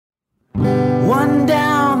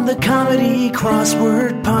the Comedy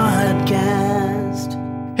Crossword Podcast.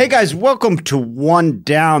 Hey guys, welcome to One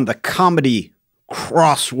Down, the Comedy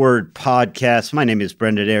Crossword Podcast. My name is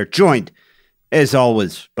Brendan Eyre, joined, as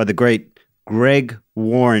always, by the great Greg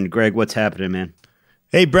Warren. Greg, what's happening, man?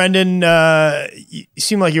 Hey, Brendan, you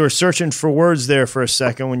seem like you were searching for words there for a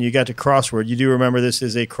second when you got to crossword. You do remember this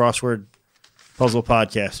is a crossword puzzle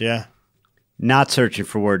podcast, yeah? Not searching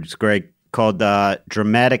for words, Greg. Called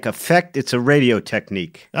dramatic effect. It's a radio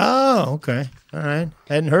technique. Oh, okay. All right.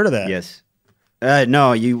 I hadn't heard of that. Yes.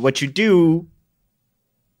 No, what you do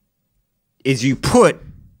is you put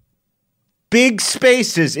big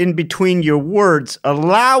spaces in between your words,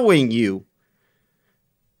 allowing you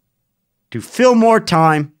to fill more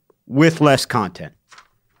time with less content.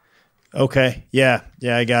 Okay. Yeah,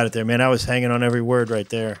 I got it there, man. I was hanging on every word right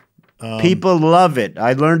there. People love it.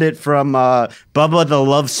 I learned it from Bubba the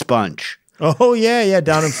Love Sponge. Oh, yeah,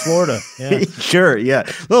 down in Florida. Yeah. Sure,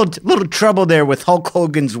 yeah. Little trouble there with Hulk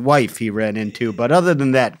Hogan's wife he ran into, but other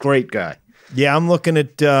than that, great guy. Yeah, I'm looking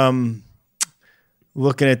at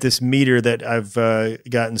this meter that I've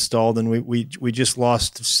got installed, and we just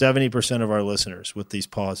lost 70% of our listeners with these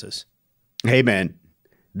pauses. Hey, man,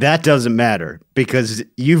 that doesn't matter because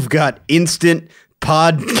you've got instant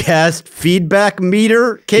podcast feedback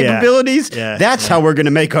meter capabilities. That's how we're going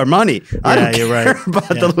to make our money. I don't care about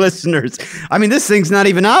the listeners. I mean, this thing's not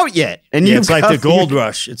even out yet. And it's like the gold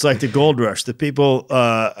rush. It's like the gold rush. The people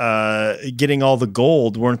getting all the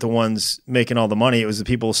gold weren't the ones making all the money. It was the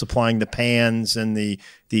people supplying the pans and the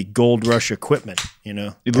gold rush equipment, you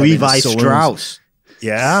know. Levi Strauss.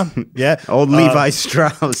 Yeah. Old Levi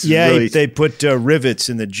Strauss. Yeah, really. They put rivets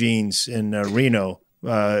in the jeans in Reno.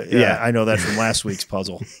 I know that from last week's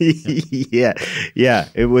puzzle. Yeah.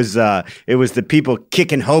 It was the people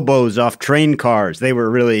kicking hobos off train cars. They were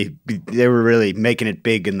really making it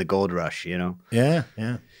big in the gold rush, you know. Yeah.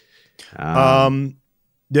 You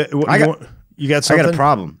got something? I got a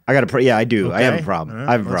problem. I do. Okay. I have a problem. Right.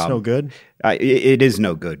 I have a That's problem. no good. It is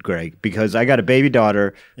no good, Greg, because I got a baby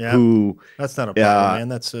daughter who. That's not a problem, man.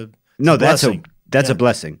 That's a blessing. That's a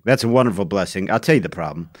blessing. That's a wonderful blessing. I'll tell you the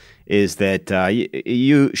problem is that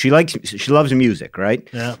she loves music, right?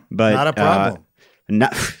 Yeah, but not a problem.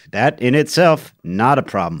 That in itself, not a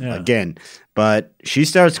problem. Yeah. Again, but she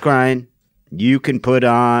starts crying. You can put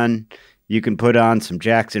on some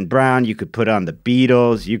Jackson Browne. You could put on the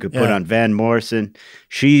Beatles. You could put on Van Morrison.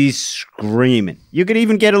 She's screaming. You could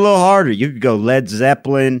even get a little harder. You could go Led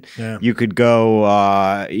Zeppelin. Yeah. You could go,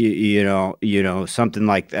 something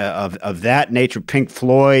like of that nature. Pink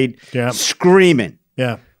Floyd. Yeah. Screaming.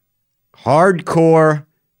 Yeah. Hardcore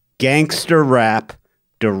gangster rap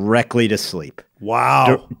directly to sleep.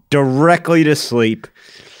 Wow. Directly to sleep.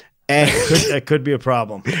 And That could be a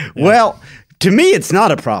problem. Yeah. Well, to me, it's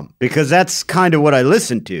not a problem because that's kind of what I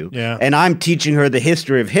listen to. Yeah. And I'm teaching her the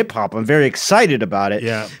history of hip hop. I'm very excited about it.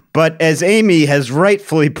 Yeah. But as Amy has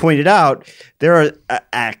rightfully pointed out, there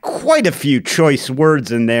are quite a few choice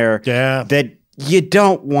words in there that you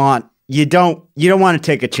don't want to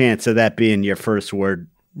take a chance of that being your first word.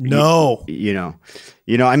 No. I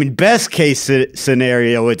mean, best case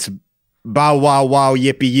scenario, it's bow wow wow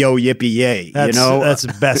yippee yo yippee yay. That's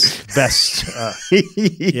best.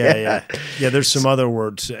 Yeah. There's some other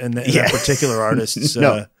words in that particular artist's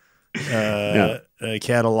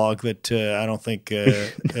catalog that I don't think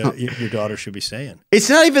your daughter should be saying. It's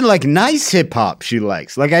not even like nice hip hop she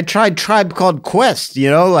likes. Like I tried Tribe Called Quest,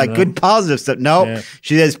 good positive stuff. No,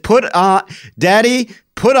 she says Daddy,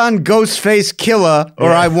 put on Ghostface Killah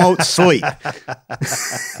or I won't sleep.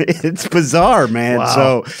 It's bizarre, man. Wow.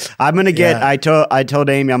 So I'm going to get, I told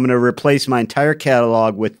Amy I'm going to replace my entire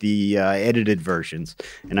catalog with the edited versions.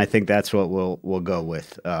 And I think that's what we'll go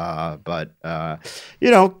with. But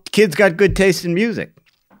kids got good taste in music.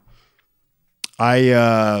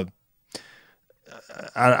 I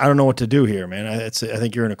don't know what to do here, man. I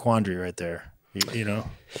think you're in a quandary right there.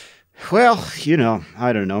 Well,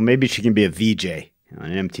 I don't know. Maybe she can be a VJ on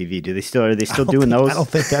MTV. Are they still doing those? I don't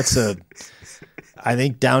think that's I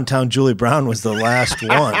think Downtown Julie Brown was the last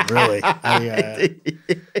one, really.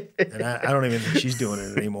 And I don't even think she's doing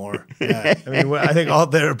it anymore. Yeah. I mean, I think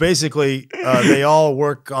they're basically they all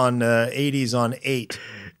work on 80s on 8.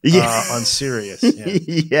 On Sirius.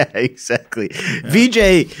 Yeah, exactly.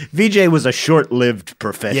 Yeah. VJ was a short-lived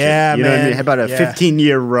profession. Yeah, man. What I mean? About a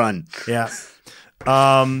 15-year run. Yeah.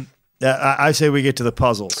 I say we get to the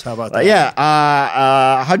puzzles. How about that?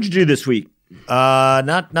 How'd you do this week?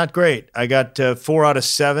 Not great. I got 4 out of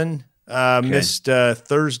 7. Missed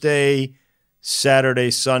Thursday, Saturday,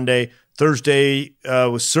 Sunday. Thursday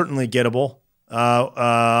was certainly gettable.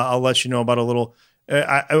 I'll let you know about a little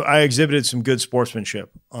I exhibited some good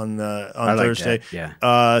sportsmanship on Thursday. Like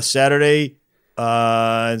yeah. Saturday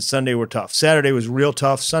and Sunday were tough. Saturday was real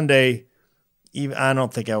tough. Sunday, I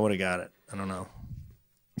don't think I would have got it. I don't know.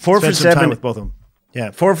 4 for 7 with both of them.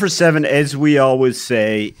 Yeah, 4 for 7, as we always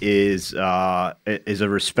say, is a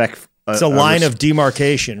respect. It's a line of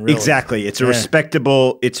demarcation. Really. Exactly. It's a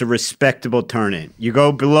respectable. It's a respectable turn in. You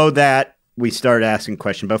go below that, we start asking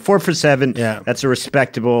questions. But 4 for 7, that's a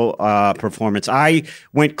respectable performance. I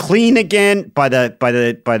went clean again by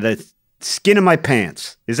the skin of my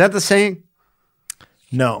pants. Is that the saying?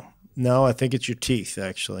 No, I think it's your teeth,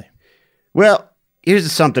 actually. Well, here's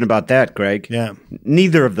something about that, Greg. Yeah.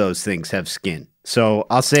 Neither of those things have skin. So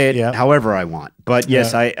I'll say it however I want. But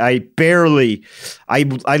yes, I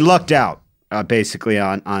lucked out basically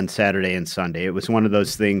on Saturday and Sunday. It was one of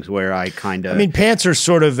those things where I kind of... I mean, pants are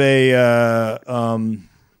sort of a,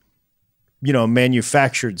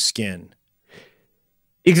 manufactured skin.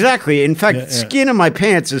 Exactly. In fact, skin of my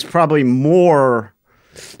pants is probably more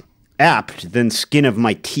apt than skin of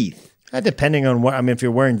my teeth. Depending on what... I mean, if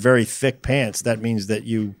you're wearing very thick pants, that means that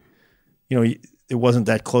it wasn't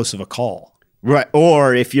that close of a call. Right.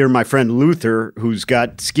 Or if you're my friend Luther, who's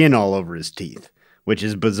got skin all over his teeth, which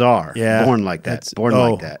is bizarre. Yeah. Born like that.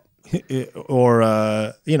 Like that. Or,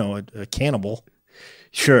 a cannibal.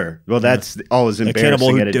 Sure. Well, that's always embarrassing.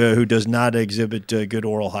 A cannibal who does not exhibit good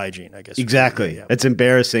oral hygiene, I guess. Exactly. Yeah. It's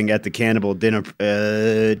embarrassing at the cannibal dinner.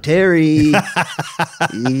 Terry,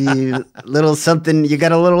 little something. You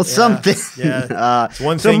got a little something. Yeah.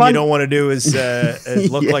 One thing you don't want to do is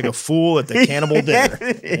look like a fool at the cannibal dinner.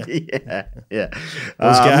 Yeah.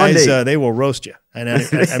 Those guys, they will roast you. And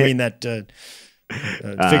I mean that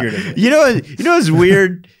figuratively. You know what's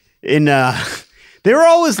weird? They were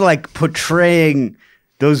always like portraying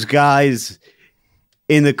those guys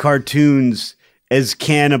in the cartoons as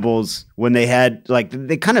cannibals when they had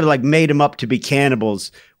they kind of like made them up to be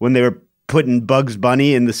cannibals when they were putting Bugs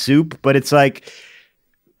Bunny in the soup, but it's like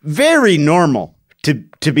very normal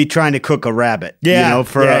to be trying to cook a rabbit. Yeah.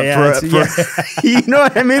 You know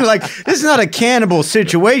what I mean? Like, this is not a cannibal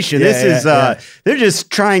situation. They're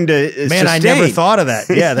just trying to Man, sustain. I never thought of that.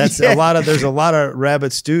 Yeah, that's there's a lot of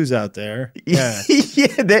rabbit stews out there. Yeah.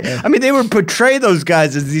 I mean, they would portray those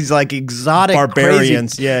guys as these like exotic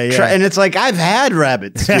barbarians. Crazy, and it's like, I've had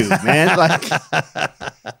rabbit stew, man. Like,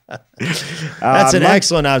 that's an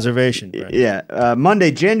excellent observation. Brent. Yeah.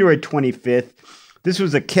 Monday, January 25th. This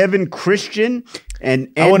was a Kevin Christian and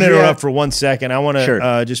Andrea. I want to interrupt for 1 second. I want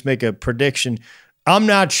to just make a prediction. I'm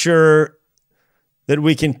not sure that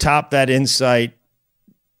we can top that insight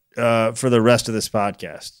for the rest of this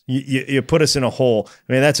podcast. You put us in a hole.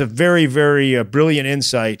 I mean, that's a very, very brilliant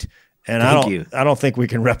insight, and I don't think we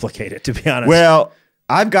can replicate it, to be honest. Well,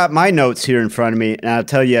 I've got my notes here in front of me, and I'll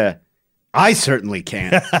tell you, I certainly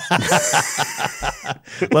can.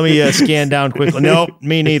 Let me scan down quickly. Nope,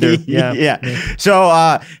 me neither. Yeah.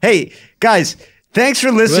 So, hey, guys, thanks for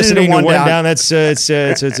listening to One Down. That's it's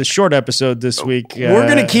a short episode this week. We're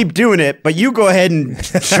gonna keep doing it, but you go ahead and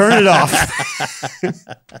turn it off.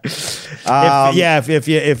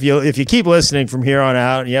 If you keep listening from here on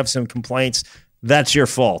out and you have some complaints, that's your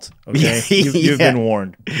fault. Okay, you've been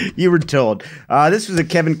warned. You were told. This was a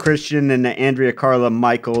Kevin Christian and Andrea Carla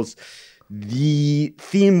Michaels. The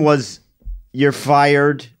theme was "You're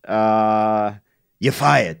fired." You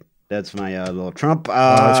fired. That's my little Trump.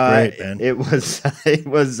 That's great, man. It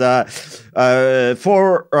was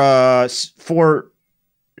four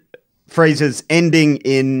phrases ending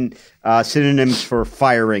in synonyms for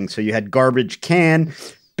firing. So you had garbage can,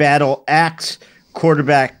 battle axe,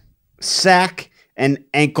 quarterback sack, and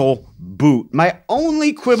ankle boot. My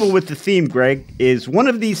only quibble with the theme, Greg, is one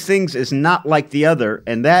of these things is not like the other,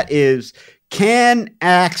 and that is can,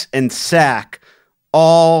 axe, and sack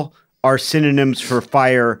all are synonyms for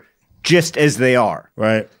fire just as they are.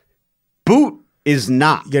 Right. Boot is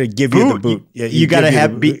not. You got to give you the boot. Yeah, you got to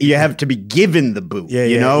have to be given the boot.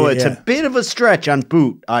 It's a bit of a stretch on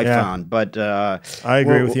boot, I found, but I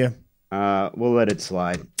agree with you. We'll let it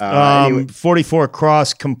slide. Anyway. 44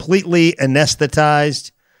 cross, completely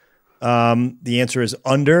anesthetized. The answer is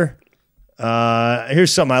under.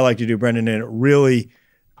 Here's something I like to do, Brendan, and it really,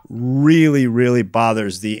 really, really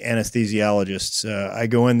bothers the anesthesiologists. I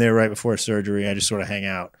go in there right before surgery. I just sort of hang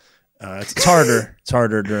out. It's harder. It's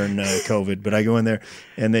harder during COVID, but I go in there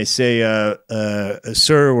and they say,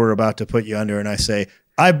 "Sir, we're about to put you under," and I say,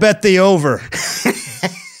 "I bet the over,"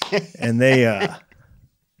 and they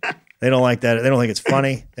don't like that. They don't think it's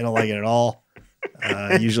funny. They don't like it at all.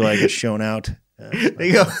 Usually I get shown out.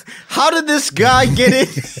 They go, how did this guy get in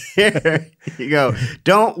here? You go,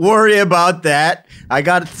 don't worry about that. I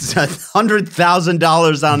got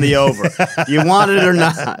 $100,000 on the over. You want it or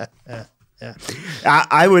not? Yeah.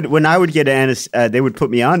 I would, when I would get they would put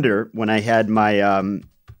me under when I had my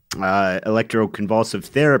electroconvulsive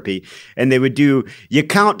therapy, and they would do, you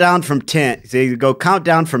count down from 10. So you go count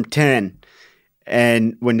down from 10,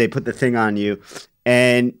 and when they put the thing on you,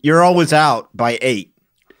 and you're always out by 8.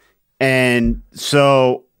 And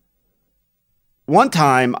so one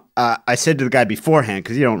time I said to the guy beforehand,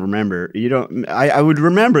 because you don't remember, I would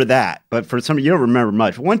remember that, but for some, you don't remember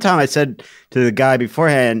much. One time I said to the guy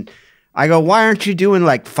beforehand, I go, why aren't you doing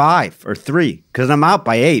like 5 or 3? Because I'm out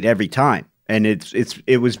by 8 every time. And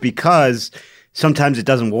it was because sometimes it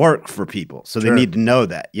doesn't work for people. So they need to know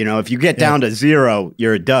that, if you get down to 0,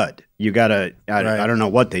 you're a dud. You gotta, I don't know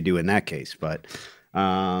what they do in that case, but,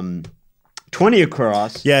 20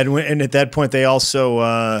 across. Yeah, and at that point, they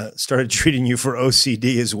also started treating you for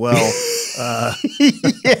OCD as well.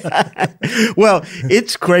 Yeah. Well,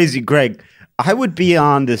 it's crazy, Greg. I would be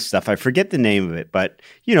on this stuff. I forget the name of it, but,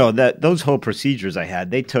 those whole procedures I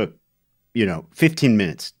had, they took, 15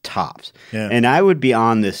 minutes tops. Yeah. And I would be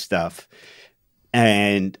on this stuff,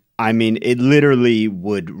 and, I mean, it literally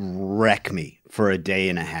would wreck me for a day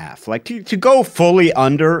and a half. Like to go fully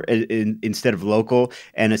under instead of local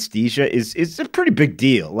anesthesia is a pretty big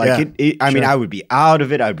deal. Like I mean, I would be out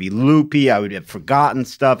of it. I would be loopy. I would have forgotten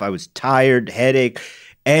stuff. I was tired, headache.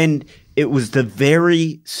 And it was the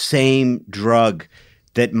very same drug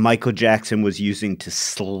that Michael Jackson was using to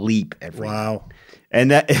sleep every night. And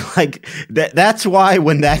that's why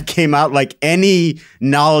when that came out, like any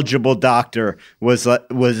knowledgeable doctor was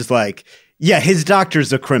like, yeah, his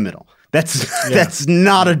doctor's a criminal. That's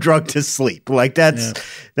not a drug to sleep. Like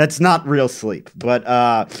that's not real sleep.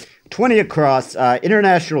 But 20 across,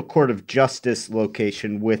 International Court of Justice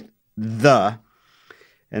location with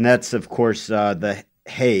and that's of course the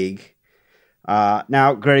Hague.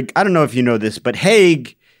 Now, Greg, I don't know if you know this, but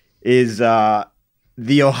Hague is the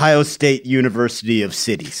Ohio State University of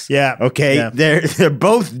cities. Yeah. Okay. Yeah. They're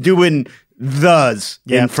both doing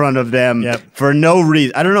in front of them for no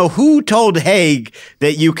reason. I don't know who told Hague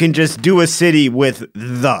that you can just do a city with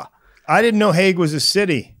the. I didn't know Hague was a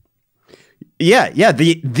city. Yeah.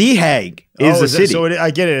 The Hague is a city. So I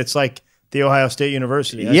get it. It's like the Ohio State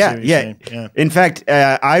University. Yeah. In fact,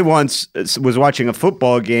 I once was watching a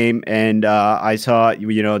football game, and I saw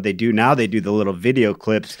they do the little video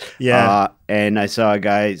clips. Yeah. And I saw a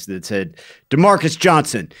guy that said DeMarcus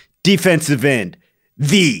Johnson, defensive end,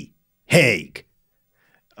 the Hague.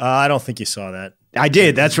 I don't think you saw that. I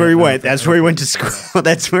did. That's where he went. That's where he went to school.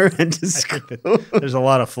 That's where he went to school. There's a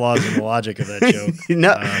lot of flaws in the logic of that joke.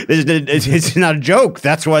 No, it's not a joke.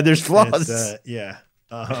 That's why there's flaws. Yeah.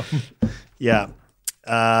 Yeah.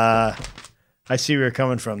 I see where you're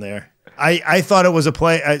coming from there. I thought it was a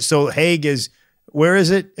play. So Hague is, where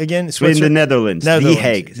is it again? In the Netherlands. The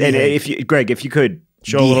Hague. And Greg, if you could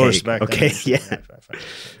show a little respect. Okay. Yeah,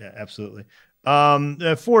 absolutely.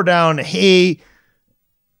 4 down. Hey,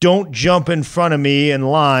 don't jump in front of me in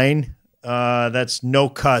line. That's no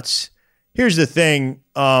cuts. Here's the thing.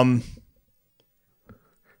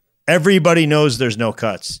 Everybody knows there's no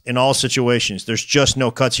cuts in all situations. There's just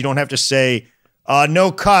no cuts. You don't have to say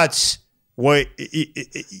no cuts. Wait,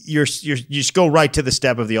 you just go right to the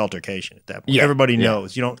step of the altercation at that point. Yeah, everybody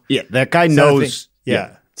knows. You don't. Yeah, that guy knows.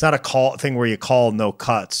 It's not a thing where you call no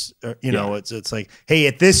cuts. It's like, hey,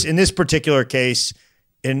 in this particular case,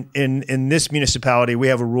 in this municipality, we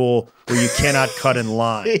have a rule where you cannot cut in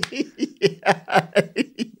line.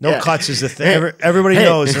 No cuts is the thing. Everybody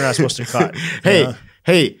knows they're not supposed to cut.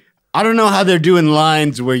 Hey, I don't know how they're doing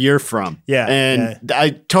lines where you're from. Yeah. And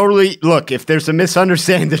I totally, look, if there's a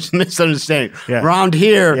misunderstanding, there's a misunderstanding. Yeah. Around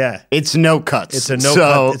here, it's no cuts. It's a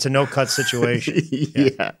cut. It's a no cut situation.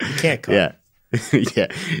 Yeah. You can't cut.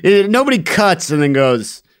 Yeah. Nobody cuts and then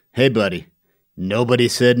goes, hey, buddy, nobody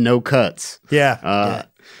said no cuts. Yeah.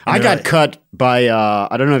 I got cut by,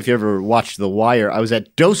 I don't know if you ever watched The Wire. I was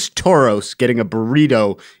at Dos Toros getting a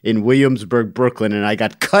burrito in Williamsburg, Brooklyn, and I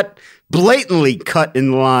got blatantly cut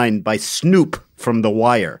in line by Snoop from The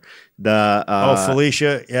Wire.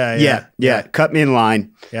 Felicia? Yeah. Cut me in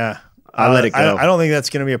line. Yeah. I let it go. I don't think that's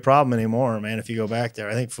going to be a problem anymore, man, if you go back there.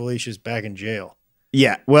 I think Felicia's back in jail.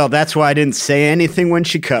 Yeah, well, that's why I didn't say anything when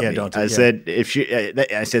she cut me. Don't. I said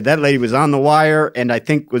that lady was on The Wire, and I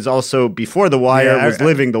think was also before The Wire was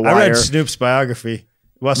living The Wire. I read Snoop's biography.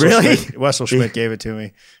 Wessel Schmidt gave it to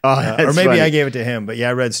me, or maybe funny. I gave it to him. But yeah,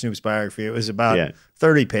 I read Snoop's biography. It was about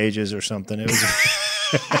 30 pages or something. It was.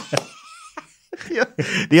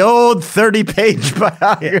 The old 30-page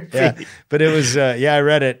biography. Yeah. But it was, I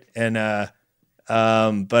read it, and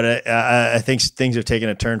but I think things have taken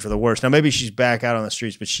a turn for the worse. Now maybe she's back out on the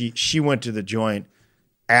streets, but she went to the joint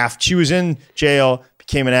after she was in jail,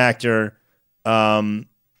 became an actor,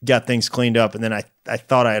 got things cleaned up, and then I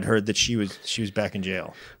thought I had heard that she was back in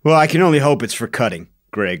jail. Well, I can only hope it's for cutting,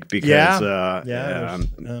 Greg, because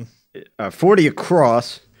 40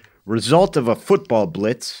 across, result of a football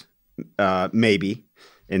blitz, maybe.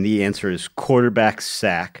 And the answer is quarterback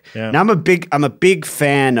sack. Yeah. Now I'm a big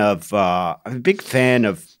fan of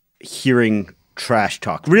hearing trash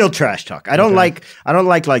talk, real trash talk. I don't like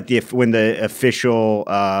when the official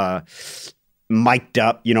mic'd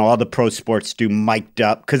up, all the pro sports do mic'd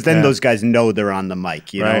up, because then those guys know they're on the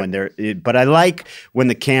mic, know, and but I like when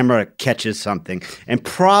the camera catches something. And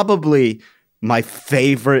probably my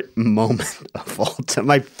favorite moment of all time,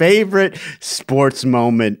 my favorite sports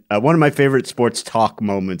moment, one of my favorite sports talk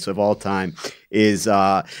moments of all time is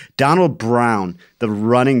Donald Brown, the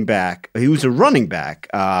running back. He was a running back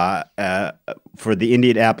for the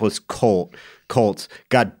Indianapolis Colts,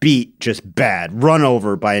 got beat just bad, run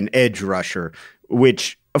over by an edge rusher,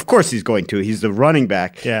 which of course he's going to. He's the running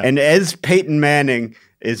back. Yeah. And as Peyton Manning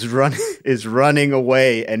is running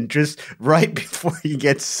away, and just right before he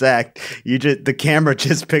gets sacked, the camera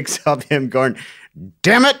just picks up him going,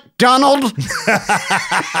 "Damn it, Donald!"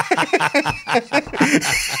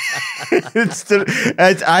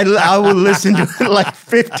 I will listen to it like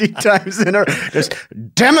 50 times in a row. Just,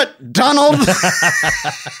 "Damn it, Donald!"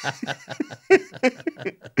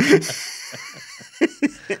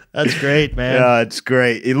 That's great, man. Yeah, it's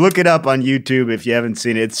great. You look it up on YouTube if you haven't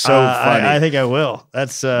seen it. It's so funny. I think I will.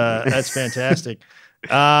 That's fantastic.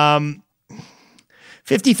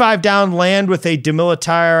 55 down, land with a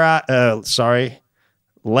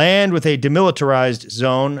demilitarized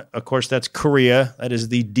zone. Of course, that's Korea. That is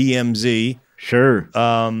the DMZ. Sure.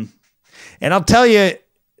 And I'll tell you,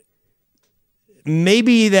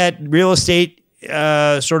 maybe that real estate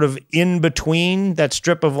sort of in between, that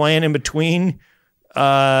strip of land in between,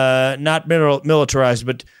 not militarized,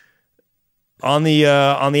 but on the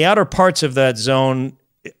outer parts of that zone,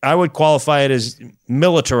 I would qualify it as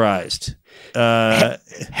militarized.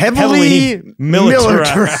 Heavily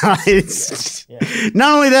militarized. Yeah.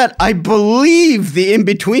 Not only that, I believe the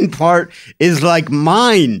in-between part is like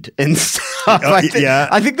mined and stuff.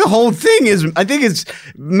 I think the whole thing is. I think it's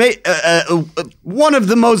one of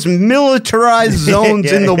the most militarized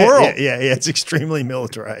zones in the world. Yeah, it's extremely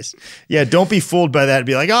militarized. Yeah, don't be fooled by that and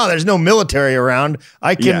be like, "Oh, there's no military around.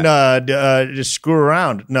 I can just screw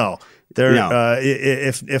around." No.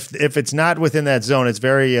 If it's not within that zone, it's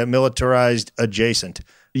very militarized adjacent.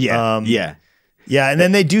 Yeah, and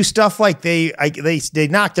then they do stuff like they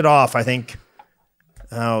knocked it off, I think,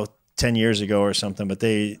 10 years ago or something. But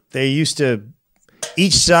they used to,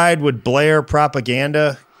 each side would blare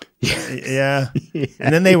propaganda. Yeah.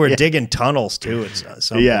 And then they were digging tunnels too at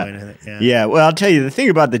some point. Yeah. Well, I'll tell you the thing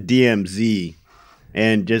about the DMZ,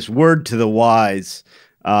 and just word to the wise.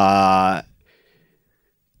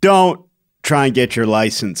 Don't try and get your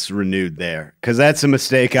license renewed there, because that's a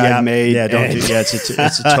mistake I've made. Yeah, don't do that.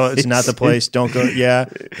 It's not the place. Don't go. Yeah,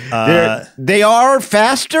 they are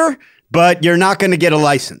faster, but you're not going to get a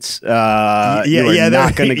license. Not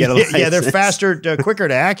going to get a license. Yeah, they're faster, quicker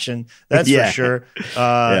to action. That's for sure.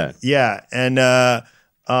 And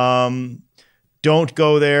don't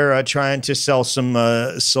go there trying to sell some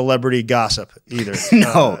celebrity gossip either.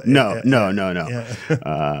 No.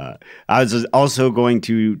 I was also going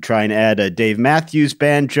to try and add a Dave Matthews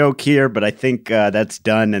Band joke here, but I think that's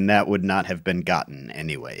done, and that would not have been gotten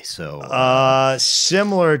anyway. So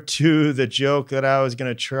similar to the joke that I was going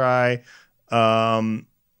to try, don't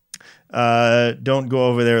go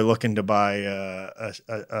over there looking to buy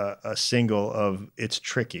a single of "It's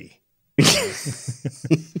Tricky."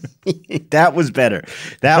 That was better.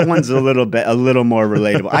 That one's a little more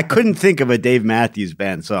relatable. I couldn't think of a Dave Matthews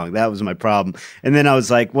Band song. That was my problem. And then I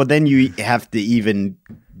was like, well, then you have to even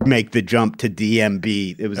make the jump to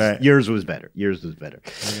DMB. It was yours was better.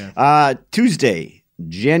 Okay. Tuesday,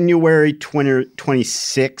 January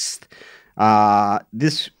 26th.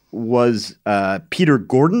 This was Peter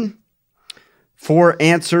Gordon. 4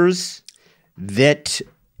 answers that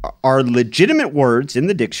are legitimate words in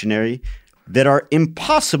the dictionary that are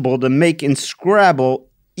impossible to make in Scrabble,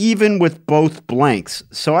 even with both blanks.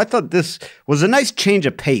 So I thought this was a nice change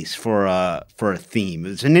of pace for a theme.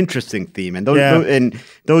 It's an interesting theme, and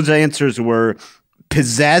those answers were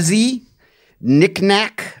pizzazzy,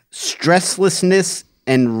 knick-knack, stresslessness,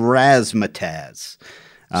 and razzmatazz.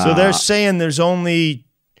 So they're saying there's only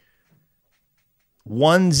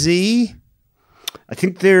one Z. I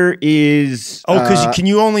think there is. Oh, because can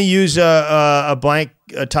you only use a blank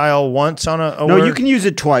tile once on a no, word? you can use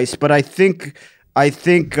it twice, but I think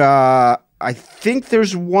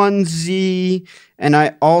there's one Z, and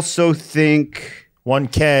I also think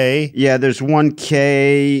 1K. Yeah, there's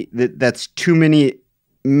 1K. That's too many,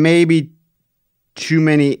 maybe too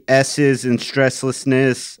many S's in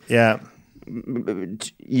stresslessness. Yeah.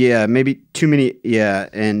 Yeah, maybe too many. Yeah,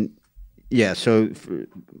 and yeah, so for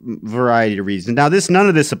variety of reasons. Now, none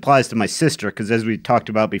of this applies to my sister because, as we talked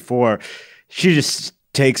about before, she just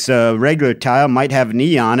takes a regular tile, might have an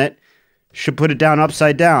E on it. She'll put it down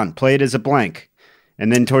upside down, play it as a blank.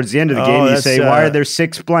 And then towards the end of the game, you say, why are there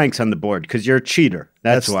 6 blanks on the board? Because you're a cheater.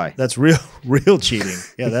 That's why. That's real cheating.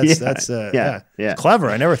 Yeah, that's clever.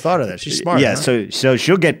 I never thought of that. She's smart. Yeah, huh? so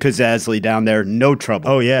she'll get Pizzazli down there, no trouble.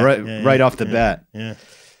 Oh, yeah. Right off the bat. Yeah.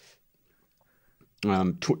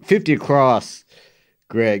 50 across,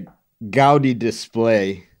 Greg. Gaudy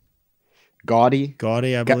display. Gaudy,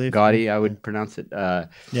 I believe. Gaudy, I would pronounce it. Yeah,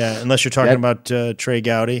 unless you're talking about Trey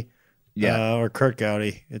Gowdy. Yeah. Or Kurt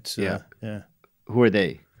Gowdy. It's yeah. Who are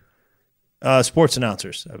they? Sports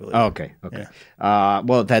announcers, I believe. Oh, okay. Yeah.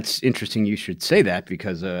 Well, that's interesting. You should say that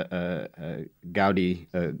because Gaudy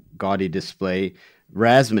display,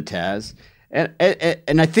 razzmatazz,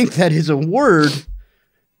 and I think that is a word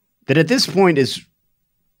that at this point is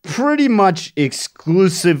pretty much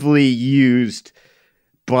exclusively used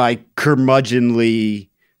by curmudgeonly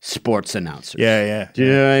sports announcers. Yeah. Do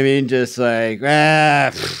you know what I mean? Just like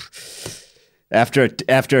after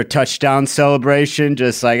a touchdown celebration,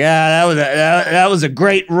 just like that was a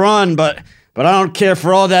great run, but I don't care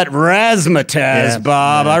for all that razzmatazz,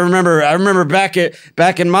 Bob. Yeah. I remember back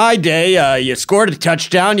in my day, you scored a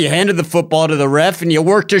touchdown, you handed the football to the ref, and you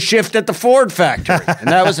worked a shift at the Ford factory, and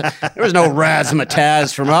there was no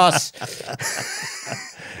razzmatazz from us.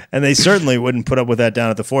 And they certainly wouldn't put up with that down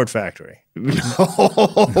at the Ford factory.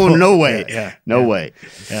 No way. No way.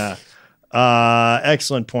 Yeah.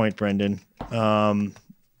 Excellent point, Brendan.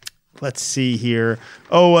 Let's see here.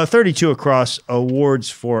 32 across awards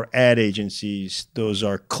for ad agencies. Those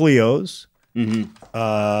are Clio's. Mm-hmm.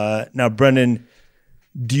 Now, Brendan,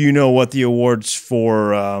 do you know what the awards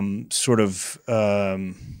for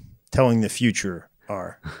telling the future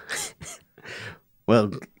are?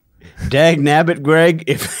 Well, dag nabbit, Greg,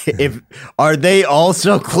 if are they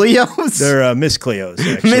also Clio's? They're Miss Clio's,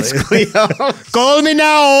 actually. Miss Clio's. Call me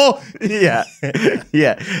now. Yeah.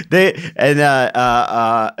 They and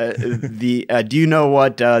do you know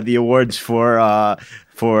what the awards for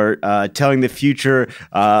telling the future,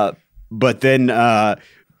 but then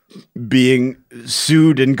being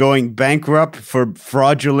sued and going bankrupt for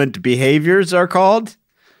fraudulent behaviors are called?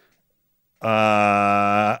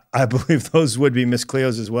 I believe those would be Miss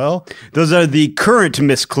Clio's as well. Those are the current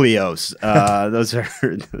Miss Clio's. Those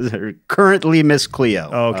are currently Miss Clio.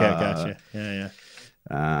 Oh, okay, gotcha. Yeah.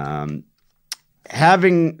 That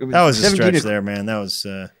was a stretch there, man. That was.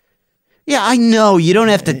 Yeah, I know. You don't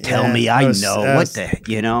have to tell me. I know. What the,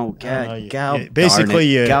 you know? Basically,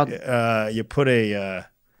 you put a.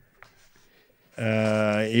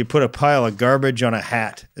 You put a pile of garbage on a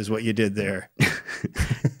hat is what you did there.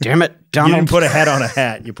 Damn it, Donald. You didn't put a hat on a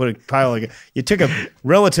hat. You put a pile of... You took a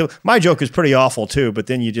relative... My joke is pretty awful, too, but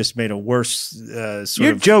then you just made a worse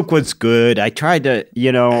Your joke was good. I tried to,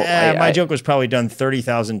 my joke was probably done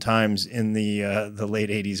 30,000 times in the late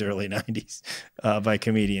 80s, early 90s by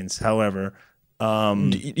comedians. However...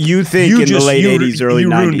 you think in the late 80s, early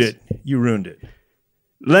 90s. You ruined it.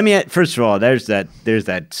 Let me, first of all, there's that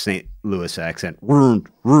St. Louis accent. Ruined.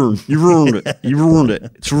 You ruined it. You ruined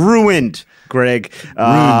it. It's ruined, Greg.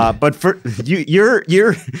 But for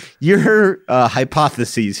your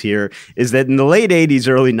hypotheses here is that in the late 80s,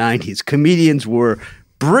 early 90s, comedians were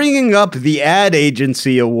bringing up the ad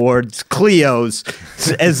agency awards, Clio's,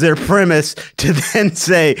 as their premise to then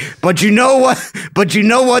say, but you know what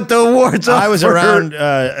the awards are. I was around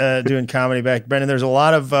doing comedy back, Brendan. There's a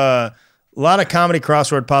lot of comedy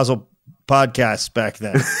crossword puzzle podcasts back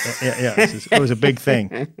then. It was a big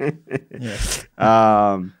thing.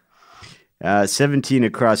 Yeah. 17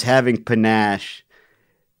 across, having panache.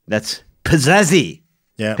 That's pizzazzy.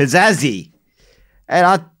 Yeah. Pizzazzy.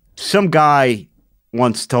 And some guy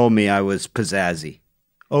once told me I was pizzazzy.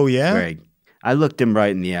 Oh, yeah? Greg. I looked him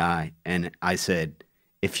right in the eye and I said,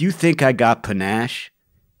 if you think I got panache,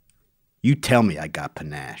 you tell me I got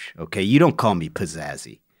panache. Okay? You don't call me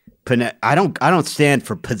pizzazzy. I don't stand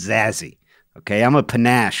for pizzazzy. Okay, I'm a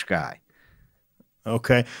panache guy.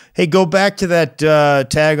 Okay. Hey, go back to that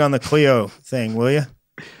tag on the Clio thing, will you?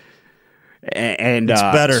 And it's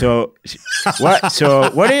better. So what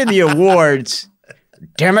are the awards?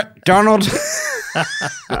 Damn it, Donald.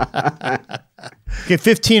 Okay,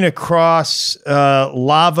 15 across.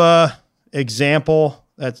 Lava example.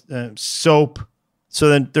 That's soap. So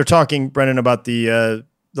then they're talking, Brendan, about the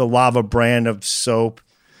Lava brand of soap.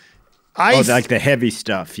 Like the heavy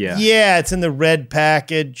stuff, yeah. Yeah, it's in the red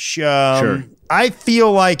package. Sure. I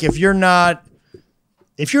feel like if you're not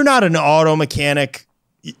an auto mechanic,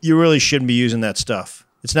 you really shouldn't be using that stuff.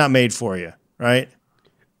 It's not made for you, right?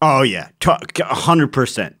 Oh yeah,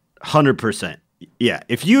 100%, 100%. Yeah,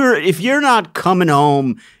 if you're not coming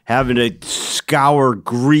home having to scour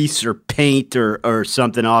grease or paint or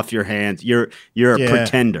something off your hands, you're a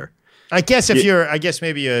pretender. I guess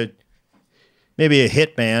maybe a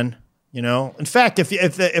hitman. You know, in fact, if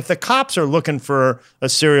the cops are looking for a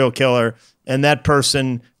serial killer and that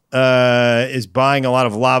person is buying a lot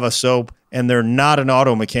of lava soap and they're not an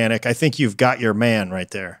auto mechanic, I think you've got your man right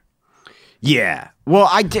there. Yeah. Well,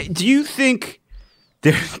 do you think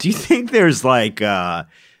there's like at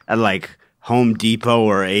like Home Depot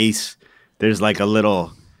or Ace, there's like a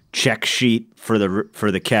little check sheet for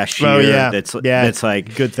the cashier? Oh yeah, that's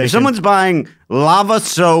like good thing. If someone's buying lava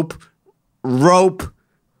soap, rope,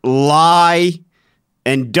 lye,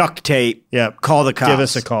 and duct tape, call the cops. Give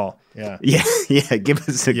us a call. Yeah. Yeah, give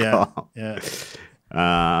us a call.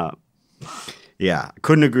 Yeah.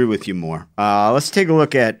 Couldn't agree with you more. Let's take a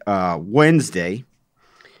look at Wednesday,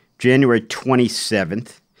 January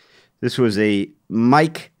 27th. This was a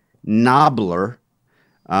Mike Nobler.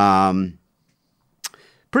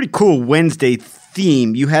 Pretty cool Wednesday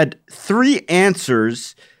theme. You had 3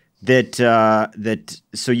 answers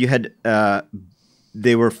so you had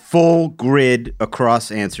they were full grid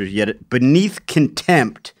across answers. You had beneath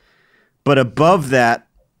contempt, but above that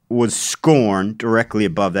was scorn, directly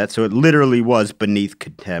above that. So it literally was beneath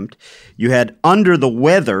contempt. You had under the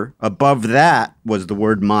weather. Above that was the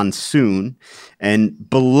word monsoon. And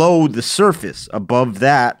below the surface, above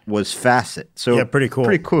that was facet. So pretty cool.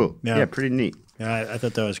 Pretty cool. Yeah, pretty neat. Yeah, I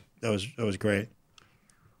thought that was great.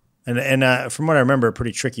 And from what I remember, a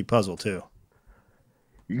pretty tricky puzzle too.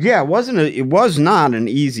 Yeah, it was not an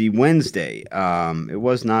easy Wednesday. It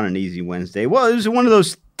was not an easy Wednesday. Well, it was one of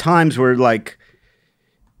those times where like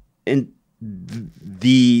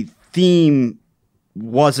the theme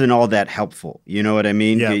wasn't all that helpful. You know what I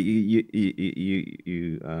mean?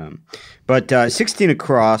 Yeah. But 16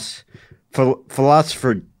 across,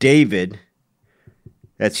 philosopher David,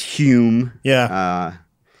 that's Hume. Yeah.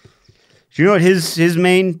 Do you know what his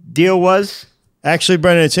main deal was? Actually,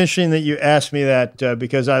 Brendan, it's interesting that you asked me that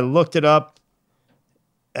because I looked it up.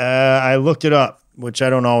 Which I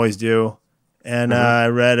don't always do. And I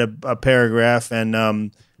read a paragraph.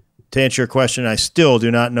 And to answer your question, I still do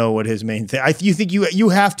not know what his main thing. You think you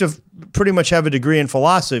have to pretty much have a degree in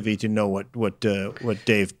philosophy to know what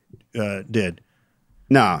Dave did.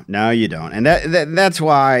 No, you don't. And that's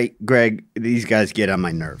why, Greg, these guys get on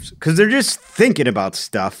my nerves. Because they're just thinking about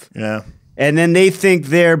stuff. Yeah. And then they think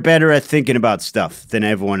they're better at thinking about stuff than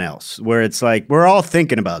everyone else, where it's like, we're all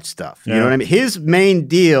thinking about stuff. You know what I mean? His main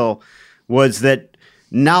deal was that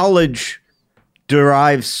knowledge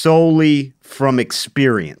derives solely from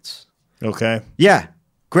experience. Okay. Yeah.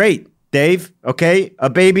 Great, Dave. Okay. A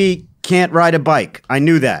baby can't ride a bike. I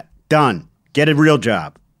knew that. Done. Get a real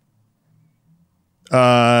job.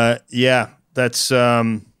 Yeah. That's,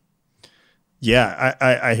 I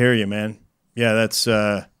hear you, man. Yeah, that's,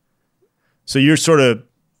 so you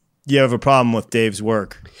have a problem with Dave's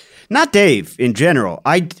work. Not Dave in general.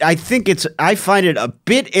 I think I find it a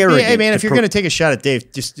bit arrogant. Hey man, if you're going to take a shot at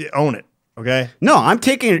Dave, just own it. Okay. No, I'm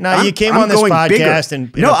taking it. No, you came on this podcast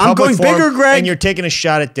and I'm going bigger, Greg. And you're taking a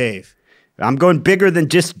shot at Dave. I'm going bigger than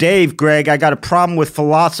just Dave, Greg. I got a problem with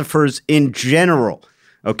philosophers in general.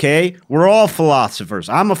 Okay, we're all philosophers.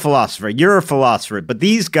 I'm a philosopher. You're a philosopher. But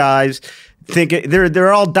these guys think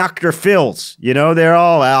they're all Dr. Phils. You know, they're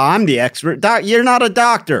all I'm the expert. You're not a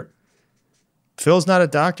doctor. Phil's not a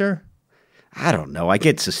doctor? I don't know. I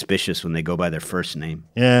get suspicious when they go by their first name.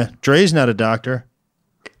 Yeah, Dre's not a doctor.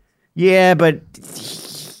 Yeah, but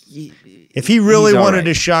if he really wanted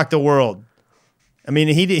to shock the world, I mean,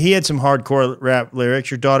 he had some hardcore rap lyrics.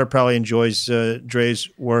 Your daughter probably enjoys Dre's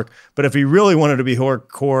work, but if he really wanted to be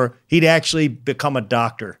hardcore, he'd actually become a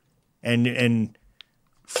doctor, and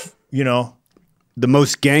you know, the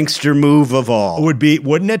most gangster move of all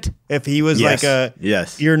wouldn't it? If he was like a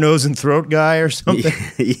ear, nose, and throat guy or something.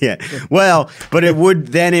 Yeah. Well, but it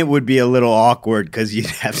would be a little awkward because you'd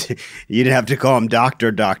have to call him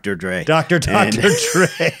Dr. Dre. Dr. Dre.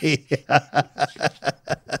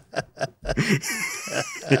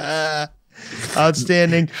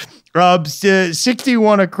 Outstanding.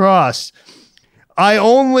 61 across. I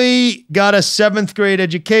only got a 7th grade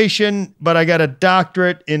education, but I got a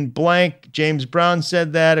doctorate in blank. James Brown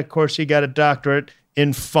said that. Of course, he got a doctorate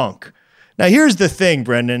in funk. Now, here's the thing,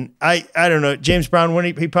 Brendan. I don't know. James Brown, when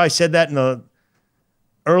he probably said that in the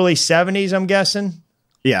early 70s, I'm guessing.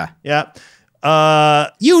 Yeah. Yeah.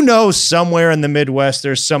 Somewhere in the Midwest,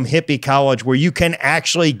 there's some hippie college where you can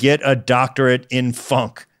actually get a doctorate in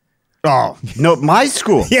funk. Oh, no, my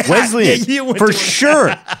school, Wesleyan, for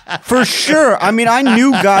sure. For sure. I mean, I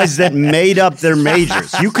knew guys that made up their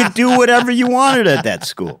majors. You could do whatever you wanted at that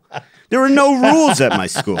school. There were no rules at my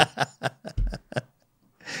school.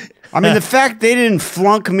 I mean, the fact they didn't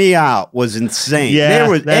flunk me out was insane. Yeah, there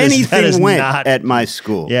was anything went not, at my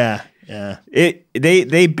school. Yeah, yeah.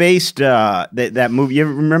 They based that movie. You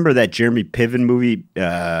ever remember that Jeremy Piven movie?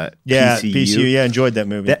 PCU. Yeah, enjoyed that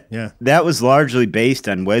movie. That was largely based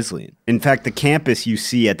on Wesleyan. In fact, the campus you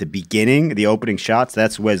see at the beginning, the opening shots,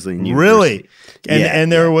 that's Wesleyan University. Really?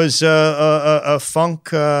 And there was a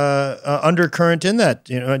funk undercurrent in that.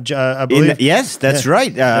 I believe. Yes, that's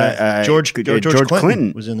right. George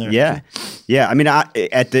Clinton was in there. Yeah. I mean,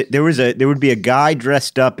 there would be a guy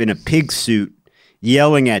dressed up in a pig suit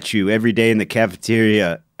yelling at you every day in the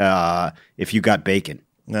cafeteria if you got bacon.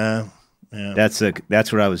 Yeah. That's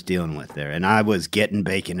what I was dealing with there, and I was getting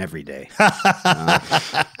bacon every day.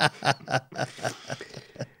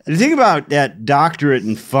 The thing about that doctorate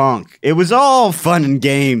in funk, it was all fun and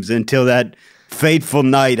games until that fateful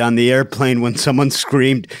night on the airplane when someone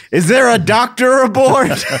screamed, "Is there a doctor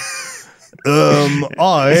aboard?"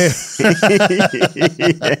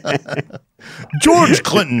 George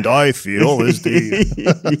Clinton, I feel, is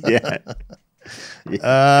the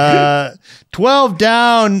 12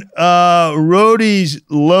 down, roadies,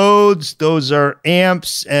 loads, those are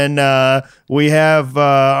amps, and we have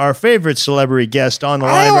our favorite celebrity guest on the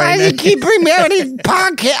line right now. I keep bringing me out of this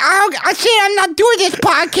podcast. I said I'm not doing this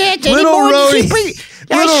podcast Little anymore. roadie.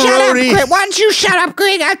 Shut up, Greg. Why don't you shut up,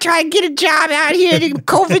 Greg? I'll try and get a job out here.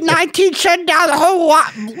 COVID-19 shut down the whole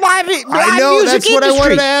live I know, music that's industry. what I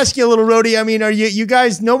wanted to ask you, little roadie. I mean, are you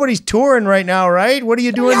guys, nobody's touring right now, right? What are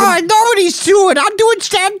you doing? No, nobody's doing. I'm doing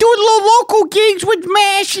little local gigs with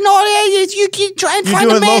MASH and all that. You can try and find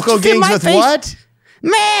doing the MASH local to fit gigs my with face. what?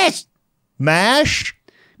 MASH. MASH?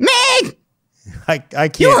 MASH. I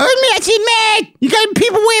can't. You heard me? I said MASH. You got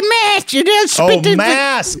people wear masks. You know, spit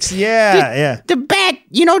masks. Yeah. The bat.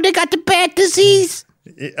 You know, they got the bat disease.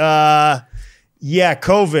 Yeah,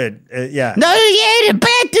 COVID. Yeah. No, the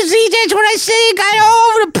bat disease. That's what I said. Got all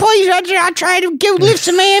over the place. I tried to lift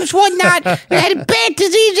some amps, whatnot. I had a bat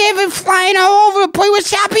disease. Everyone flying all over the place. We're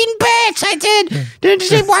stop eating bats. I said, they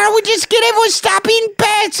said, why don't we just get everyone stop eating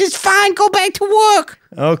bats? It's fine. Go back to work.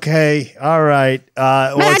 Okay. All right.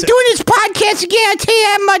 Man, I'm doing this podcast again. I tell you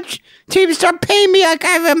how much. Till you start paying me, like I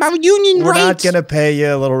have my union rates. We're not going to pay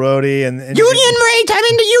you, little roadie. And union rates. I'm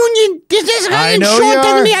in the union. This I know short you are.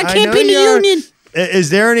 doesn't mean I can't be in the union. Is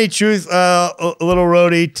there any truth, little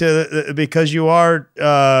roadie, to because you are,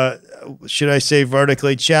 should I say,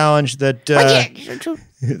 vertically challenged that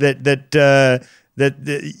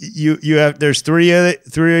you have? There's three of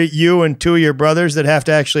you and two of your brothers that have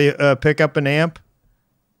to actually pick up an amp.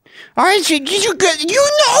 All right, so you know that's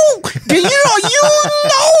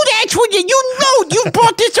what you know. You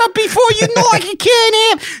brought this up before. You know I can carry an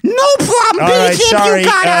amp. No problem. All right, sorry,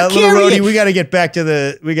 little roadie. We got to get back to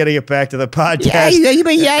the podcast. You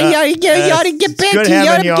ought to get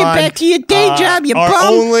back to your day job. You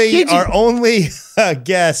bum. Our only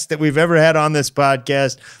guest that we've ever had on this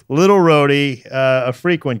podcast, little roadie, a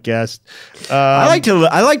frequent guest. I like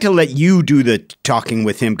to let you do the talking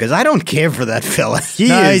with him because I don't care for that fella.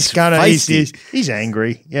 He's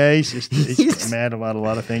angry. Yeah, he's mad about a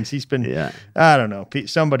lot of things. He's been, I don't know,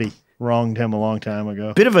 somebody wronged him a long time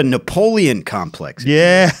ago. Bit of a Napoleon complex.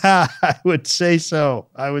 Yeah, I would say so.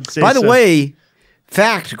 By the way,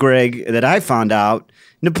 fact, Greg, that I found out,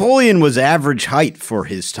 Napoleon was average height for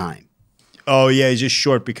his time. Oh, yeah, he's just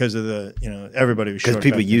short because of everybody was short. Because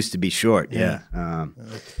people used to be short, yeah. I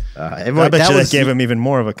bet that gave him even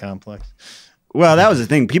more of a complex. Well, that was the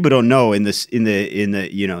thing. People don't know in the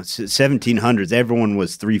 1700s, everyone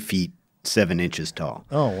was 3 feet 7 inches tall.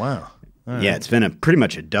 Oh, wow. Yeah, it's been pretty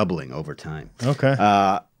much a doubling over time. Okay.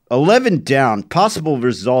 11 down, possible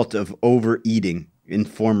result of overeating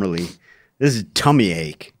informally. This is tummy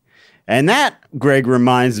ache. And that, Greg,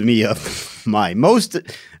 reminds me of my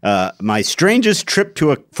strangest trip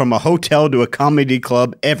from a hotel to a comedy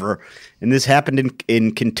club ever. And this happened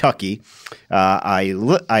in Kentucky. I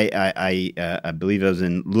believe I was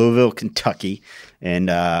in Louisville, Kentucky. And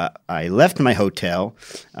I left my hotel.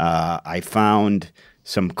 I found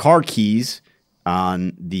some car keys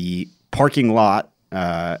on the parking lot,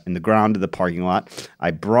 in the ground of the parking lot.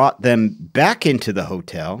 I brought them back into the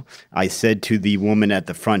hotel. I said to the woman at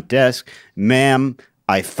the front desk, "Ma'am,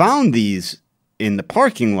 I found these in the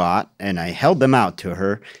parking lot," and I held them out to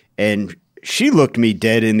her. And she looked me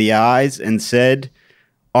dead in the eyes and said,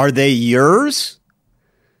 "Are they yours?"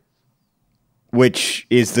 Which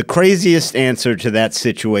is the craziest answer to that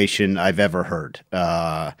situation I've ever heard.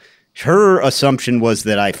 Her assumption was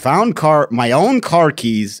that I found my own car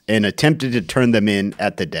keys and attempted to turn them in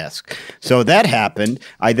at the desk. So that happened.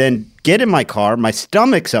 I then get in my car. My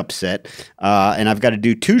stomach's upset, and I've got to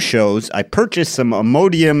do 2 shows. I purchased some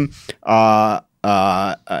Imodium AD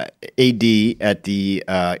at the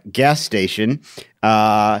gas station,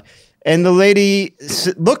 and the lady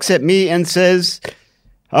looks at me and says,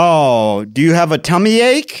 "Oh, do you have a tummy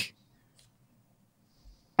ache?"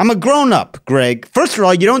 I'm a grown-up, Greg. First of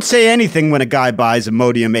all, you don't say anything when a guy buys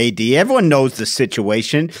Imodium AD. Everyone knows the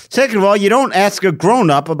situation. Second of all, you don't ask a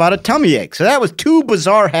grown-up about a tummy ache. So that was 2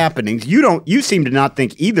 bizarre happenings. You seem to not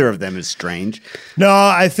think either of them is strange. No,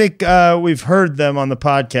 I think we've heard them on the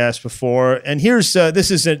podcast before. And here's this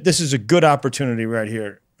is a good opportunity right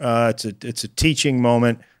here. It's a teaching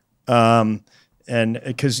moment. And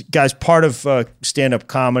because, guys, part of stand-up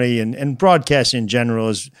comedy and broadcasting in general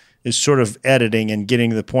is sort of editing and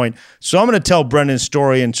getting to the point. So I'm going to tell Brendan's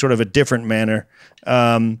story in sort of a different manner.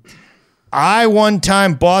 I one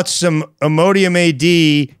time bought some Imodium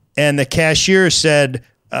AD, and the cashier said,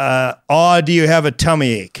 "Oh, do you have a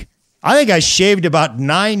tummy ache?" I think I shaved about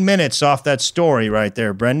 9 minutes off that story right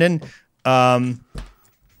there, Brendan. Let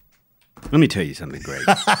me tell you something, Greg.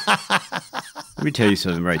 Let me tell you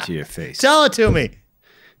something right to your face. Tell it to me.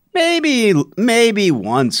 Maybe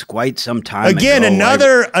once, quite some time ago. Again,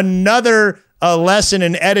 another lesson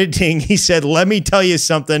in editing. He said, "Let me tell you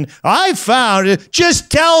something I found.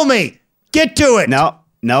 Just tell me. Get to it." No,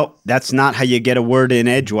 that's not how you get a word in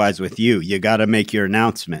edgewise with you. You got to make your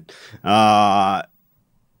announcement.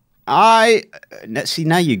 See,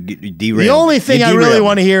 now you derail. The only thing I really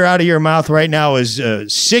want to hear out of your mouth right now is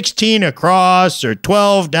 16 across or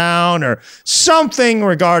 12 down or something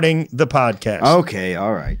regarding the podcast. Okay,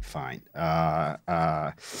 all right, fine.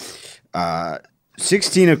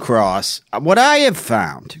 16 across. What I have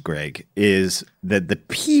found, Greg, is that the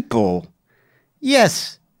people,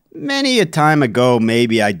 yes, many a time ago,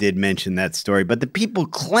 maybe I did mention that story, but the people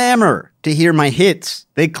clamor to hear my hits.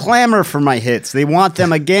 They clamor for my hits. They want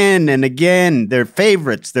them again and again. They're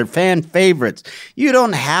favorites. They're fan favorites. You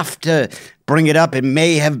don't have to bring it up. It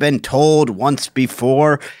may have been told once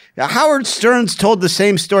before. Howard Stern's told the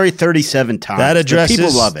same story 37 times.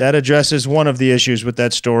 People love it. That addresses one of the issues with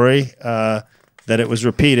that story, that it was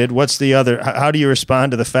repeated. What's the other? How do you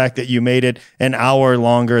respond to the fact that you made it an hour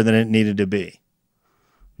longer than it needed to be?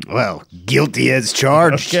 Well, guilty as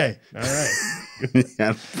charged. Okay. All right.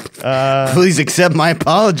 Please accept my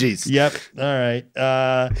apologies. Yep. All right.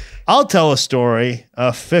 I'll tell a story.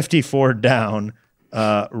 54 down,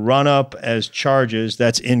 run up as charges.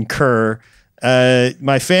 That's incur.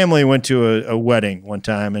 My family went to a wedding one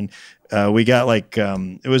time, and we got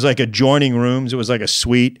it was like adjoining rooms. It was like a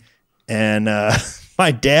suite, and my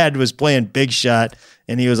dad was playing big shot.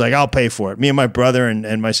 And he was like, "I'll pay for it." Me and my brother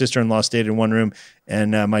and my sister-in-law stayed in one room,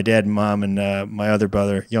 and my dad and mom and my other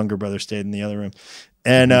brother, younger brother, stayed in the other room.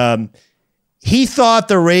 And he thought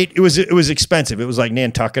the rate, it was expensive. It was like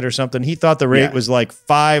Nantucket or something. He thought the rate was like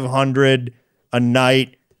 $500 a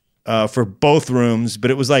night for both rooms,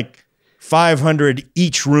 but it was like $500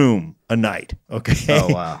 each room a night. Okay.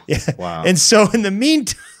 Oh, wow. Yeah. Wow. And so in the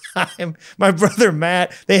meantime, my brother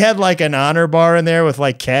Matt, they had like an honor bar in there with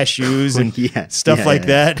like cashews and stuff like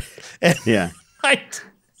that. And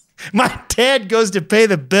my dad goes to pay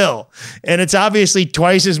the bill, and it's obviously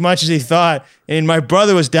twice as much as he thought. And my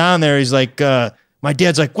brother was down there. He's like, my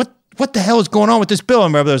dad's like, what the hell is going on with this bill?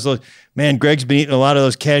 And my brother's like, "Man, Greg's been eating a lot of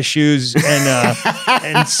those cashews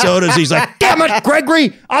and sodas." He's like, "Damn it,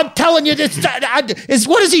 Gregory, I'm telling you this.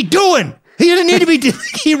 What is he doing? He didn't need to be."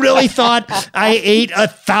 He really thought I ate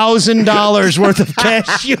 $1,000 worth of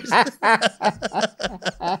cashews.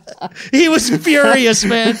 He was furious,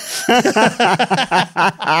 man.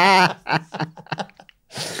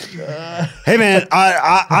 Hey, man,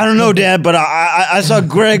 I don't know, Dad, but I saw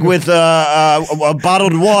Greg with a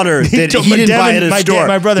bottled water that he didn't buy at a store.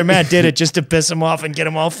 My brother Matt did it just to piss him off and get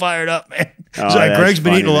him all fired up, man. Oh, so Greg's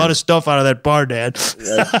been eating man. a lot of stuff out of that bar, Dad.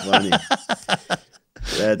 That's funny.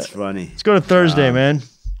 That's funny. Let's go to Thursday, man.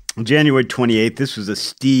 January 28th. This was a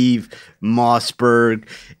Steve Mossberg.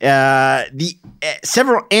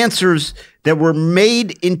 Several answers that were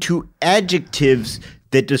made into adjectives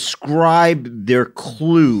that describe their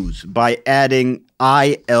clues by adding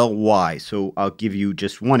ILY. So I'll give you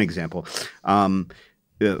just one example.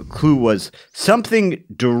 Clue was something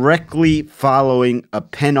directly following a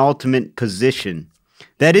penultimate position.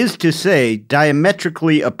 That is to say,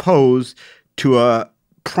 diametrically opposed to a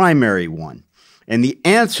primary one. And the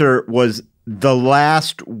answer was the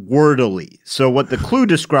last wordily. So what the clue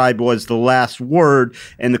described was the last word,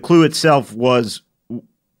 and the clue itself was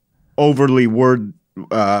overly wordily.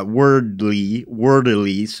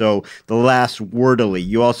 So the last wordily.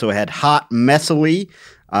 You also had hot messily,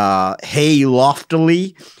 hey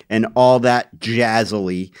loftily, and all that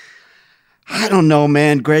jazzily. I don't know,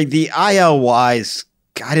 man, Greg. The ILYs,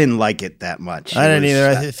 I didn't like it that much. I didn't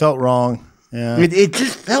either. It felt wrong. Yeah, it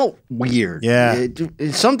just felt weird. Yeah,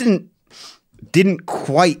 something didn't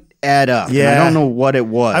quite add up. Yeah, I don't know what it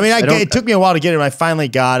was. I mean, it took me a while to get it. I finally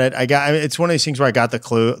got it. It's one of these things where I got the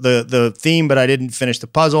clue, the theme, but I didn't finish the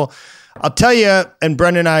puzzle. I'll tell you, and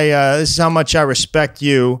Brendan, this is how much I respect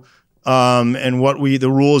you, and what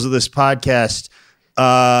the rules of this podcast.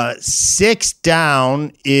 6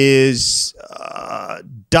 down is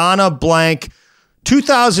Donna Blank,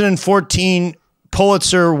 2014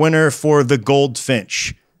 Pulitzer winner for The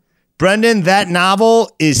Goldfinch. Brendan, that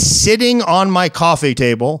novel is sitting on my coffee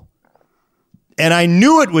table, and I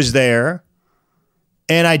knew it was there,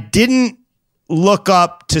 and I didn't look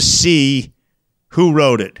up to see who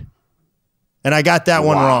wrote it. And I got that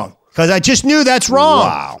one wrong. Because I just knew that's wrong.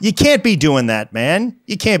 Wow. You can't be doing that, man.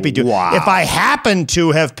 You can't be doing. Wow. If I happen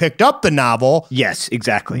to have picked up the novel, yes,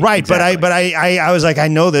 exactly, right? Exactly. But I was like, I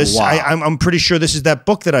know this. Wow. I'm pretty sure this is that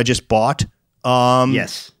book that I just bought.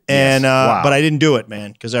 Yes, and wow. But I didn't do it,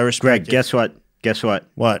 man, because I respect. Greg, guess what?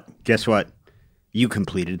 What? Guess what? You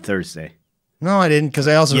completed Thursday. No, I didn't, because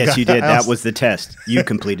I also Yes, got, you did. That was the test. You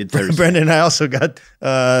completed Thursday. Brendan, I also got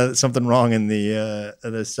something wrong in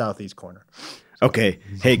the southeast corner. Okay.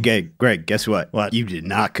 Hey, Greg, guess what? What? You did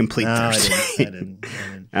not complete Thursday. I didn't.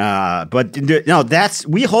 But no,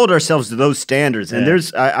 we hold ourselves to those standards. And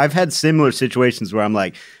I've had similar situations where I'm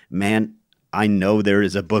like, man, I know there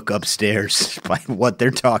is a book upstairs by what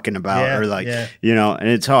they're talking about, and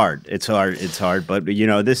it's hard. But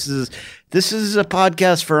this is a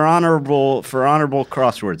podcast for honorable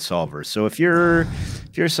crossword solvers. So if you're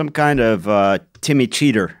some kind of Timmy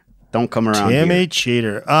Cheater, don't come around Timmy here.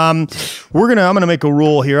 Cheater. I'm gonna make a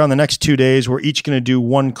rule here. On the next 2 days, we're each gonna do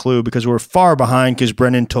one clue because we're far behind. Because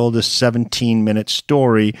Brendan told a 17-minute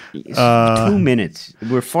story. 2 minutes.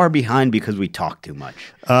 We're far behind because we talk too much.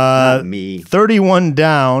 Not me. 31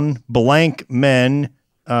 down. Blank Men.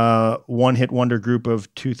 One-hit wonder group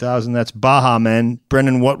of 2000. That's Baha Men.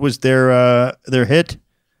 Brendan, what was their hit?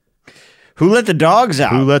 Who Let the Dogs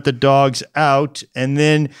Out? Who Let the Dogs Out? And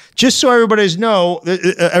then, just so everybody knows,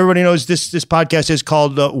 this podcast is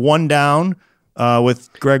called One Down with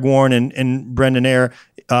Greg Warren and Brendan Eyre.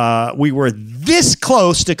 We were this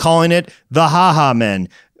close to calling it the Ha Ha Men,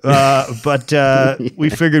 but we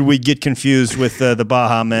figured we'd get confused with the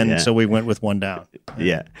Baha Men, so we went with One Down.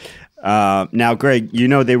 Yeah. Now, Greg,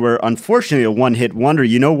 they were unfortunately a one-hit wonder.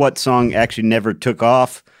 You know what song actually never took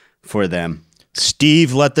off for them?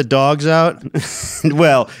 Steve Let the Dogs Out?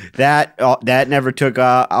 Well, that never took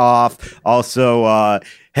off. Also,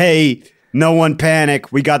 hey, no one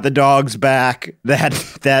panic. We got the dogs back.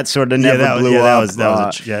 That sort of never blew up.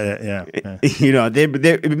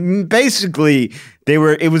 They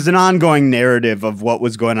were. It was an ongoing narrative of what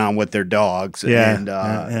was going on with their dogs. 12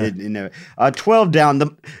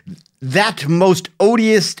 down. That most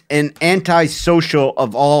odious and antisocial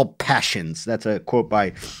of all passions. That's a quote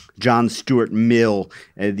by John Stuart Mill.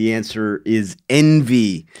 The answer is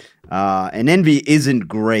envy. And envy isn't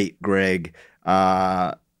great, Greg.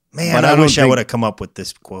 Man, I wish I would have come up with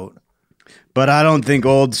this quote. But I don't think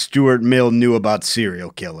old Stuart Mill knew about serial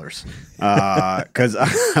killers. Because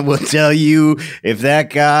I will tell you, if that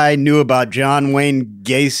guy knew about John Wayne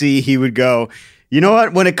Gacy, he would go, you know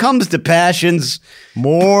what? When it comes to passions,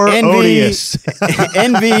 more odious.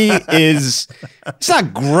 Envy it's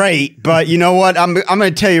not great, but you know what? I'm going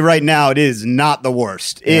to tell you right now, it is not the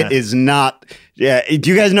worst. Yeah. It is not. Yeah. Do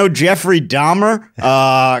you guys know Jeffrey Dahmer?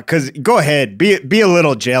 Because go ahead, be a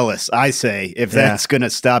little jealous, I say, if that's going to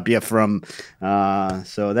stop you from.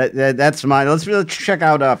 So that's mine. Let's check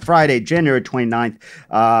out Friday, January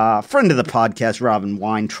 29th. Friend of the podcast, Robin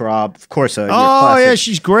Weintraub. Of course. Yeah,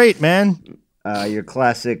 she's great, man. Your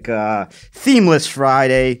classic themeless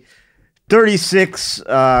Friday, 36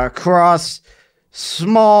 cross,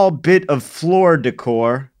 small bit of floor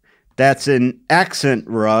decor. That's an accent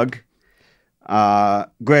rug.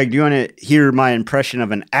 Greg, do you want to hear my impression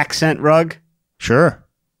of an accent rug? Sure.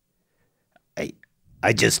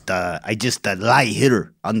 I just lie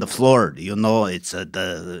here on the floor. You know, it's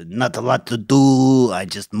not a lot to do. I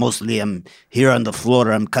just mostly am here on the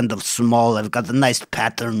floor. I'm kind of small. I've got a nice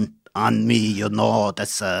pattern on me. You know,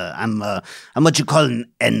 that's I'm what you call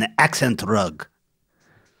an accent rug.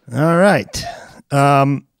 All right.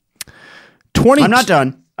 20. I'm not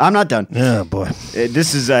done. Oh boy.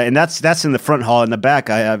 This is and that's in the front hall. In the back,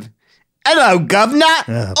 I have. Hello, governor.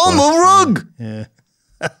 I'm a rug. Yeah.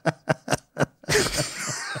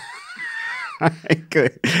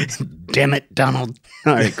 Good. Damn it, Donald.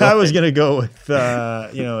 All right, I was gonna go with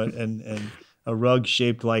and a rug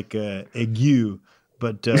shaped like a ague,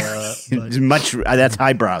 but much that's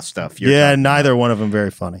highbrow stuff. Neither one of them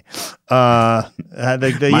very funny.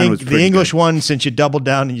 The English one, since you doubled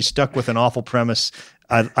down and you stuck with an awful premise,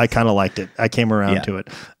 I kind of liked it. I came around to it.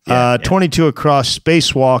 22 across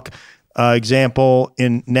spacewalk. Example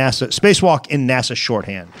in NASA spacewalk in NASA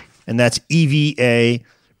shorthand, and that's EVA.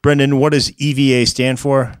 Brendan, what does EVA stand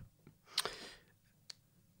for?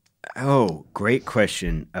 Oh, great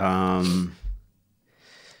question.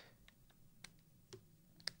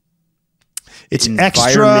 It's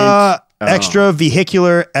extra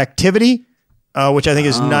vehicular activity, which I think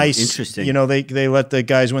is nice. Interesting. You know, they let the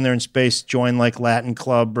guys when they're in space join like Latin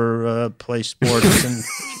club or play sports and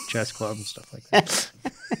chess club and stuff like that.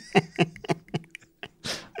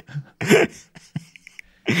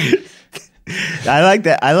 I like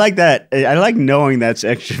that. I like knowing that's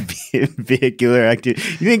extra vehicular activity.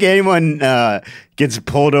 You think anyone gets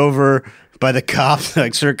pulled over by the cops?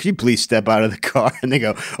 Like, sir, could you please step out of the car? And they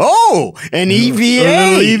go, "Oh, an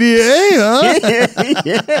EVA, EVA, huh?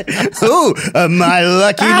 Yeah. Oh, my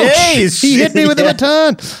lucky days! He hit me with a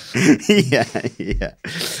baton." Yeah.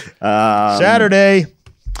 Saturday.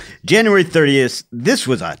 January 30th, this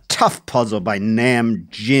was a tough puzzle by Nam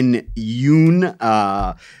Jin Yoon.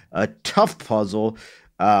 A tough puzzle.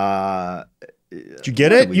 Did you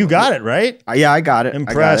get it? You got it, right? Yeah, I got it.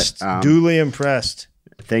 Impressed. Duly impressed.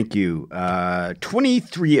 Thank you.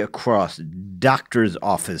 23 across, doctor's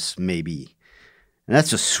office, maybe. And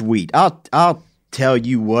that's a sweet. I'll tell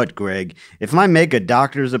you what, Greg. If I make a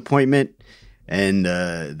doctor's appointment and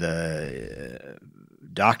the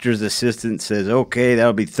doctor's assistant says, okay,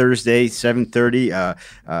 that'll be Thursday, 7:30,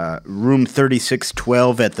 room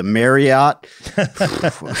 3612 at the Marriott.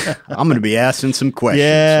 I'm going to be asking some questions.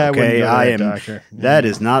 Yeah, okay, I am. Doctor. That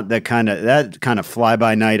is not that kind of fly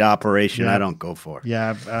by night operation. I don't go for.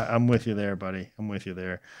 Yeah, I'm with you there, buddy. I'm with you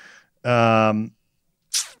there.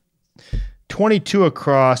 22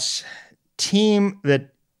 across, team that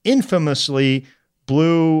infamously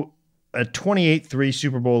blew a 28-3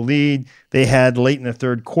 Super Bowl lead they had late in the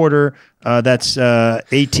third quarter. That's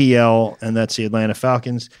ATL, and that's the Atlanta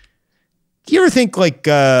Falcons. Do you ever think like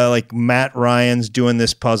Matt Ryan's doing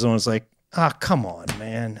this puzzle and it's like, come on,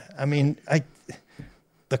 man. I mean,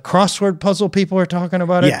 the crossword puzzle people are talking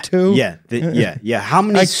about it too. Yeah. How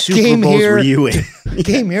many Super Bowls were you in?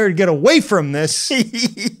 Came here to get away from this.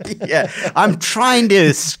 Yeah, I'm trying to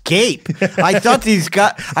escape. I thought this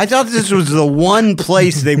was the one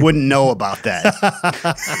place they wouldn't know about that.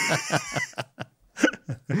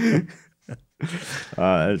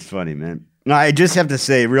 That's funny, man. No, I just have to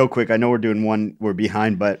say real quick. I know we're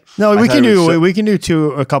behind, but no, we can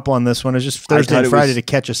do a couple on this one. It's just Thursday and Friday to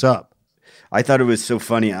catch us up. I thought it was so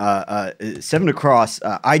funny. 7 across,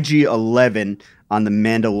 IG-11 on The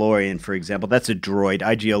Mandalorian, for example. That's a droid.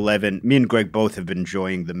 IG-11. Me and Greg both have been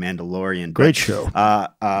enjoying The Mandalorian. Great show.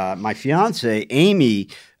 My fiance, Amy,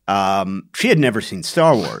 she had never seen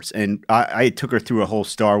Star Wars, and I took her through a whole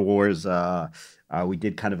Star Wars. We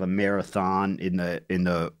did kind of a marathon in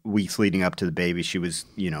the weeks leading up to the baby. She was,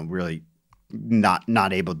 really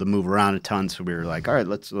not able to move around a ton, so we were like, all right,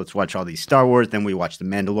 let's watch all these Star Wars. Then we watched The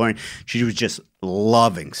Mandalorian. She was just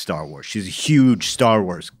loving Star Wars. She's a huge Star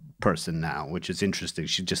Wars person now, which is interesting.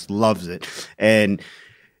 She just loves it, and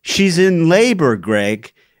she's in labor,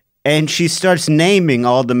 Greg, and she starts naming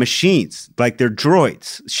all the machines like they're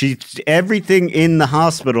droids. Everything in the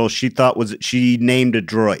hospital she named a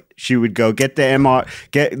droid. She would go get little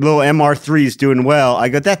MR3's doing well. I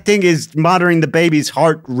go, that thing is monitoring the baby's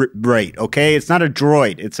heart rate. Okay, it's not a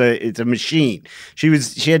droid. It's a machine. She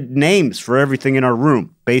had names for everything in our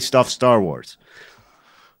room based off Star Wars.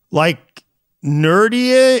 Like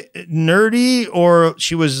nerdy, or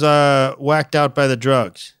she was whacked out by the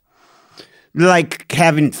drugs. Like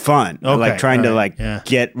having fun, okay, like trying to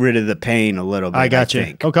get rid of the pain a little bit. I got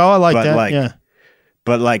you. Okay, I like that.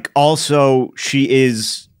 But also she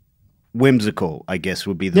is whimsical, I guess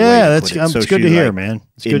would be the way to put it. It's good to hear, man.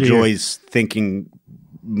 It's good enjoys thinking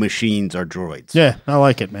machines are droids. Yeah, I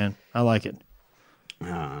like it, man. I like it.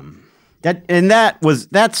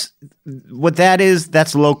 That's what that is.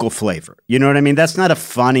 That's local flavor. You know what I mean? That's not a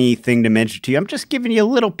funny thing to mention to you. I'm just giving you a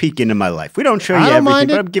little peek into my life. We don't show you everything,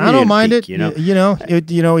 but I'm giving you a peek. I don't mind it.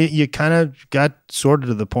 You kind of got sorted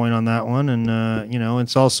to the point on that one, and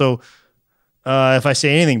it's also. If I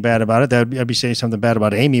say anything bad about it, I'd be saying something bad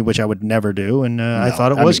about Amy, which I would never do. And I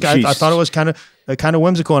thought it was kind of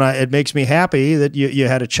whimsical, and it makes me happy that you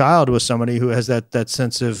had a child with somebody who has that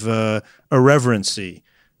sense of irreverency.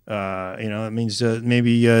 It means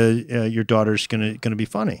maybe your daughter's gonna be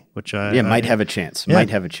funny, which might have a chance. Yeah.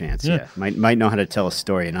 Might have a chance. Yeah. Might know how to tell a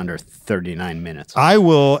story in under 39 minutes. I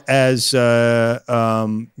will, as your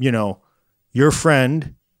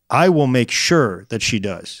friend, I will make sure that she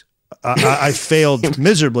does. I failed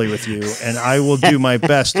miserably with you, and I will do my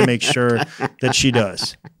best to make sure that she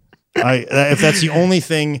does. If that's the only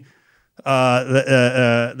thing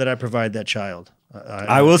that I provide that child.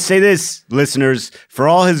 I will say this, listeners, for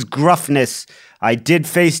all his gruffness, I did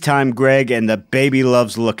FaceTime Greg, and the baby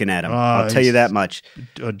loves looking at him. I'll tell you that much.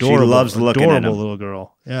 Adorable, she loves looking at him. Adorable little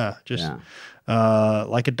girl. Yeah,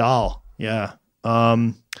 like a doll. Yeah.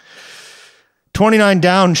 29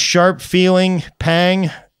 down, sharp feeling, pang.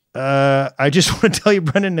 I just want to tell you,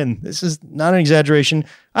 Brendan, and this is not an exaggeration,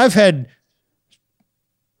 I've had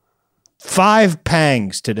 5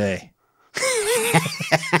 pangs today.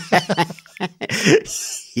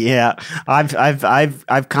 Yeah,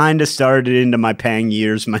 I've kind of started into my pang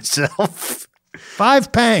years myself.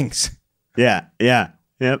 5 pangs. Yeah. Yep.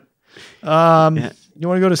 You want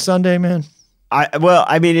to go to Sunday, man?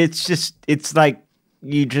 It's like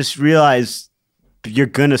you just realize you're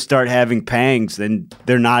gonna start having pangs, then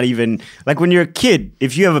they're not even like when you're a kid.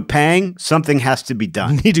 If you have a pang, something has to be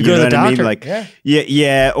done. You need to go to the doctor. Like,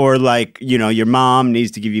 or like your mom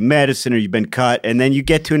needs to give you medicine, or you've been cut, and then you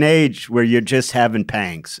get to an age where you're just having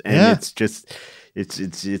pangs, and it's just it's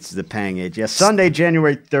the pang age. Yeah, Sunday,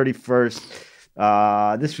 January 31st.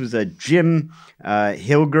 This was a Jim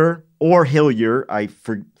Hilger or Hillier.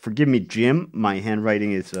 Forgive me, Jim. My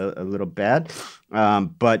handwriting is a little bad.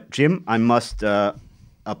 But Jim, I must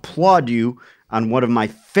applaud you on one of my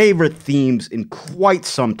favorite themes in quite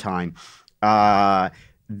some time.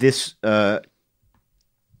 This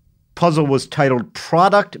puzzle was titled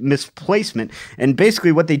Product Misplacement. And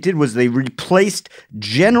basically what they did was they replaced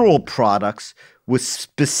general products with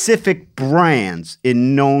specific brands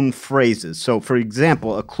in known phrases. So, for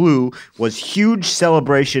example, a clue was huge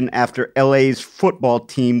celebration after LA's football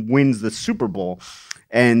team wins the Super Bowl.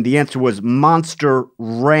 And the answer was Monster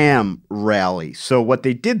Ram Rally. So what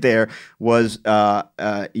they did there was,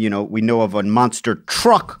 we know of a Monster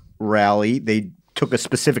Truck Rally. They took a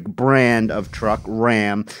specific brand of truck,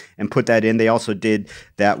 Ram, and put that in. They also did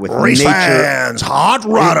that with race fans, hot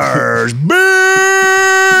rodders,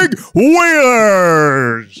 big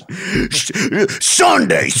wheelers.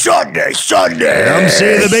 Sunday. Come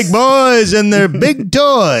see the big boys and their big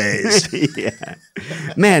toys. Yeah.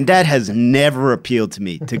 Man, that has never appealed to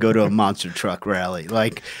me, to go to a monster truck rally.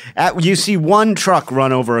 Like, you see one truck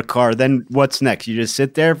run over a car, then what's next? You just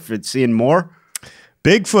sit there for seeing more?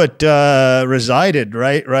 Bigfoot resided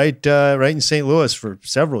right in St. Louis for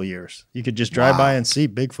several years. You could just drive by and see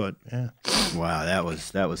Bigfoot. Yeah. Wow, that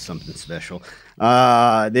was something special.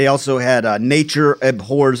 They also had Nature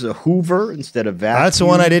Abhors a Hoover instead of vacuum. That's the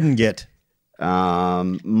one I didn't get.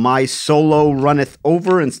 My Solo Runneth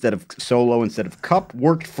Over instead of cup.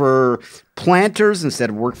 Worked for Planters instead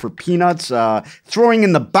of worked for Peanuts. Throwing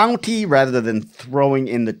in the bounty rather than throwing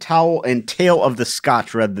in the towel. And tail of the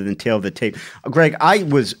scotch rather than tail of the tape. Greg, I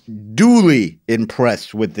was duly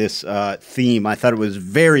impressed with this theme. I thought it was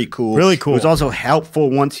very cool. Really cool. It was also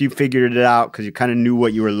helpful once you figured it out because you kind of knew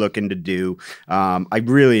what you were looking to do. I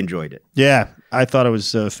really enjoyed it. Yeah, I thought it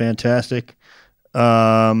was fantastic.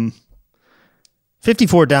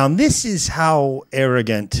 54 down. This is how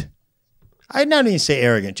arrogant. I'd not even say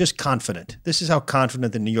arrogant, just confident. This is how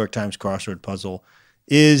confident the New York Times crossword puzzle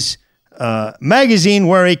is. Magazine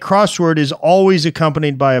where a crossword is always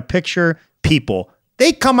accompanied by a picture. People.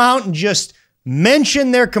 They come out and just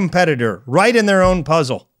mention their competitor right in their own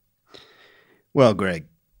puzzle. Well, Greg,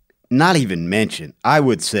 not even mention. I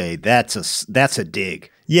would say that's a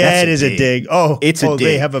dig. Yeah, it is a dig. Oh, it's a dig.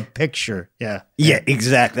 They have a picture. Yeah. Yeah,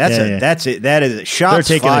 exactly. That's it. That is a shot. They're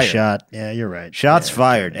taking a shot. Yeah, you're right. Shots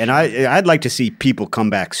fired. And I'd like to see people come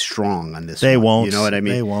back strong on this. They one. Won't. You know what I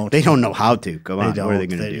mean? They won't. They don't know how to. Come on. What are they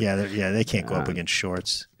going to do? Yeah, they can't go up against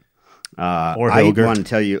Shorts. Or I want to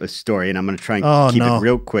tell you a story, and I'm going to try and keep it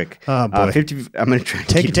real quick. Oh, boy. I'm going to try and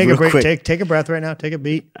keep take it a break. quick. Take a breath right now. Take a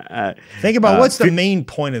beat. Think about what's the main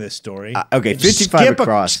point of this story. Okay, 55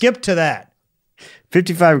 across. Skip to that.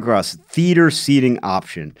 55 across, theater seating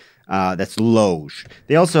option. That's Loge.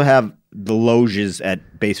 They also have the loges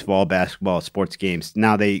at baseball, basketball, sports games.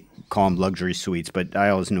 Now they call them luxury suites, but I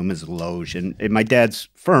always knew them as a loge. And my dad's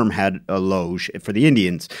firm had a loge for the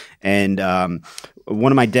Indians. And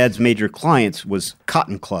one of my dad's major clients was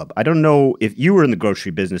Cotton Club. I don't know if you were in the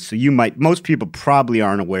grocery business, so most people probably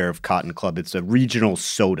aren't aware of Cotton Club. It's a regional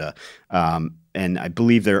soda. And I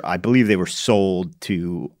believe they were sold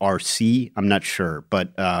to RC. I'm not sure,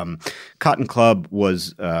 but Cotton Club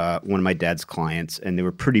was one of my dad's clients, and they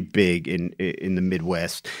were pretty big in the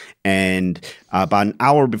Midwest. And about an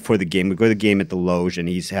hour before the game, we go to the game at the Loge, and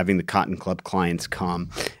he's having the Cotton Club clients come,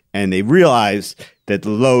 and they realize that the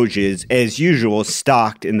Loge is, as usual,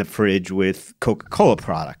 stocked in the fridge with Coca-Cola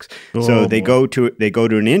products. So they go to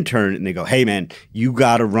an intern, and they go, "Hey, man, you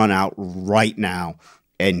got to run out right now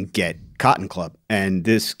and get Cotton Club." And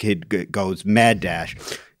this kid goes mad dash.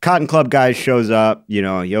 Cotton Club guy shows up,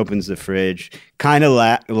 he opens the fridge, kind of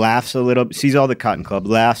laughs a little, sees all the Cotton Club,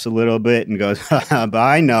 laughs a little bit and goes, "But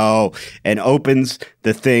I know," and opens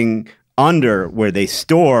the thing under where they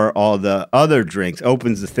store all the other drinks,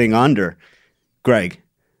 opens the thing under. Greg,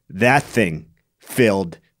 that thing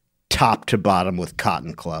filled top to bottom with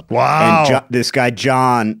Cotton Club. Wow. And this guy,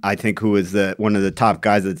 John, I think, who was one of the top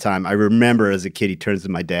guys at the time, I remember as a kid, he turns to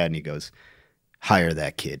my dad and he goes, "Hire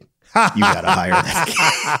that kid. You got to hire that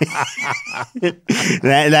kid."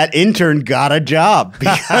 that intern got a job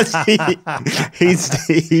because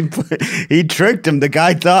he tricked him. The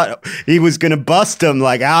guy thought he was going to bust him.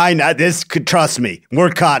 Like, trust me,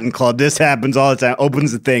 we're Cotton Club. This happens all the time.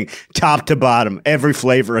 Opens the thing, top to bottom, every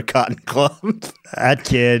flavor of Cotton Club. That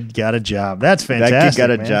kid got a job. That's fantastic. That kid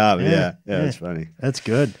got a man. job. Yeah, that's funny. That's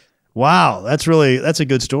good. Wow, that's a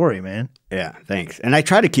good story, man. Yeah, thanks. And I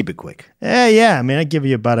try to keep it quick. Yeah. I mean, I'd give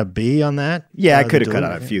you about a B on that. Yeah, I could have cut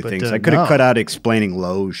out a few things. I could have cut out explaining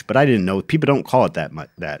Loge, but I didn't know. People don't call it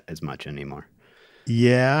that as much anymore.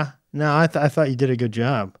 Yeah. No, I thought you did a good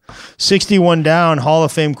job. 61 down, Hall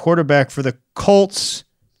of Fame quarterback for the Colts,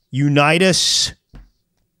 Unitas.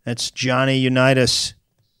 That's Johnny Unitas.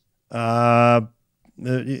 Hall of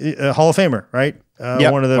Famer, right?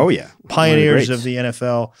 Yep. One of the pioneers of the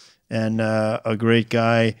NFL. And a great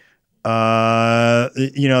guy,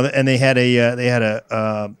 and they had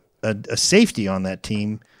a safety on that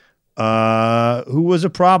team, who was a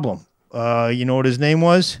problem. You know what his name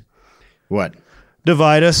was? What?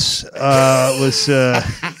 Dividus was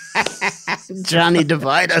Johnny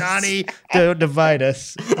Dividus. Johnny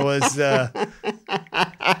Dividus was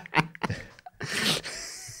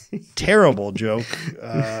terrible joke.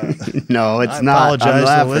 No, it's I not.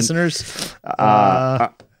 Apologize to listeners.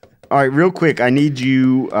 All right, real quick, I need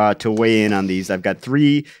you to weigh in on these. I've got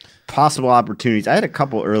 3 possible opportunities. I had a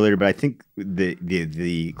couple earlier, but I think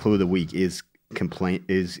the clue of the week is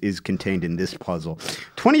contained in this puzzle.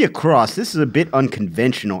 20 across. This is a bit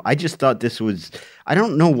unconventional. I just thought this was. I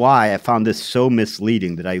don't know why I found this so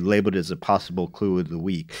misleading that I labeled it as a possible clue of the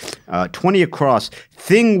week. 20 across.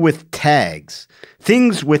 Thing with tags.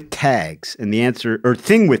 Things with tags, and the answer, or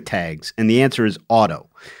thing with tags, and the answer is auto.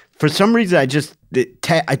 For some reason,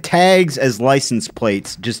 tags as license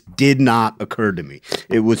plates just did not occur to me.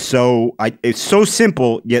 It's so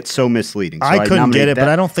simple yet so misleading. So I couldn't get it, but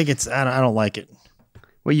I don't think it's. I don't like it.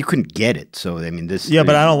 Well, you couldn't get it, so I mean this. Yeah,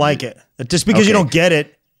 but I don't like it. Just because you don't get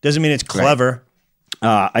it doesn't mean it's clever.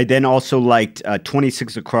 Right. I then also liked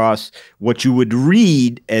 26 across. What you would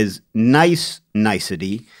read as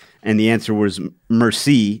nicety. And the answer was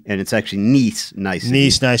merci, and it's actually nicety.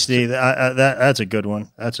 Nicety. That's a good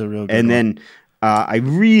one. That's a real good one. And then I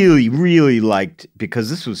really, really liked,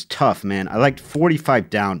 because this was tough, man, I liked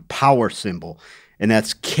 45 down, power symbol, and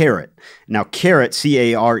that's caret. Now, caret,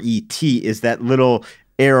 C-A-R-E-T, is that little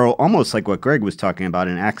arrow, almost like what Greg was talking about,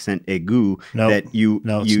 an accent aigu. No, it's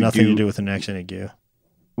nothing to do with an accent aigu.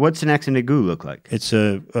 What's an accent aigu look like? It's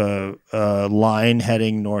a line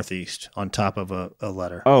heading northeast on top of a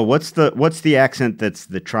letter. Oh, what's the accent that's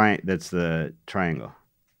the triangle?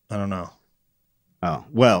 I don't know. Oh,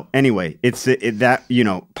 well, anyway, it's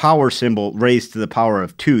that power symbol raised to the power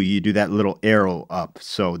of 2. You do that little arrow up.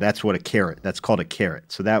 So that's what a caret. That's called a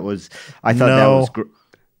caret. So that was, I thought that was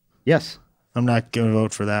yes. I'm not going to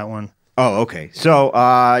vote for that one. Oh, okay. So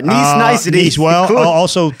nicety. Well,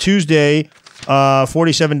 also Tuesday,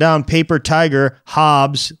 47 down, Paper Tiger,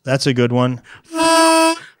 Hobbs. That's a good one.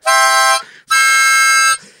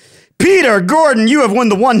 Peter Gordon, you have won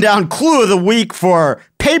the 1 down clue of the week for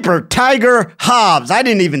Paper Tiger, Hobbs. I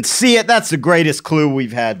didn't even see it. That's the greatest clue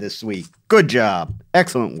we've had this week. Good job.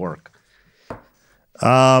 Excellent work.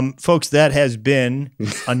 Folks, that has been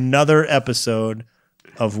another episode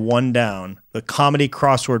of 1 Down, the comedy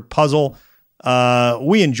crossword puzzle.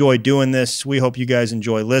 We enjoy doing this. We hope you guys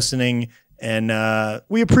enjoy listening, and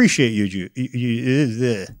we appreciate you.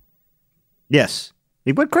 Yes.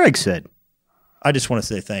 What Craig said. I just want to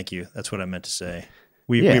say thank you. That's what I meant to say.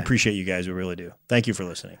 We appreciate you guys. We really do. Thank you for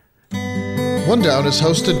listening. One Down is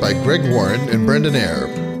hosted by Greg Warren and Brendan Eyre.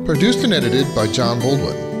 Produced and edited by John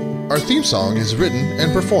Baldwin. Our theme song is written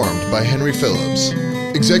and performed by Henry Phillips.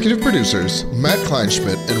 Executive producers Matt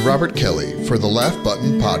Kleinschmidt and Robert Kelly for the Laugh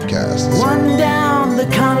Button Podcast. One Down, the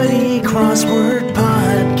comedy crossword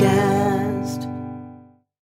podcast.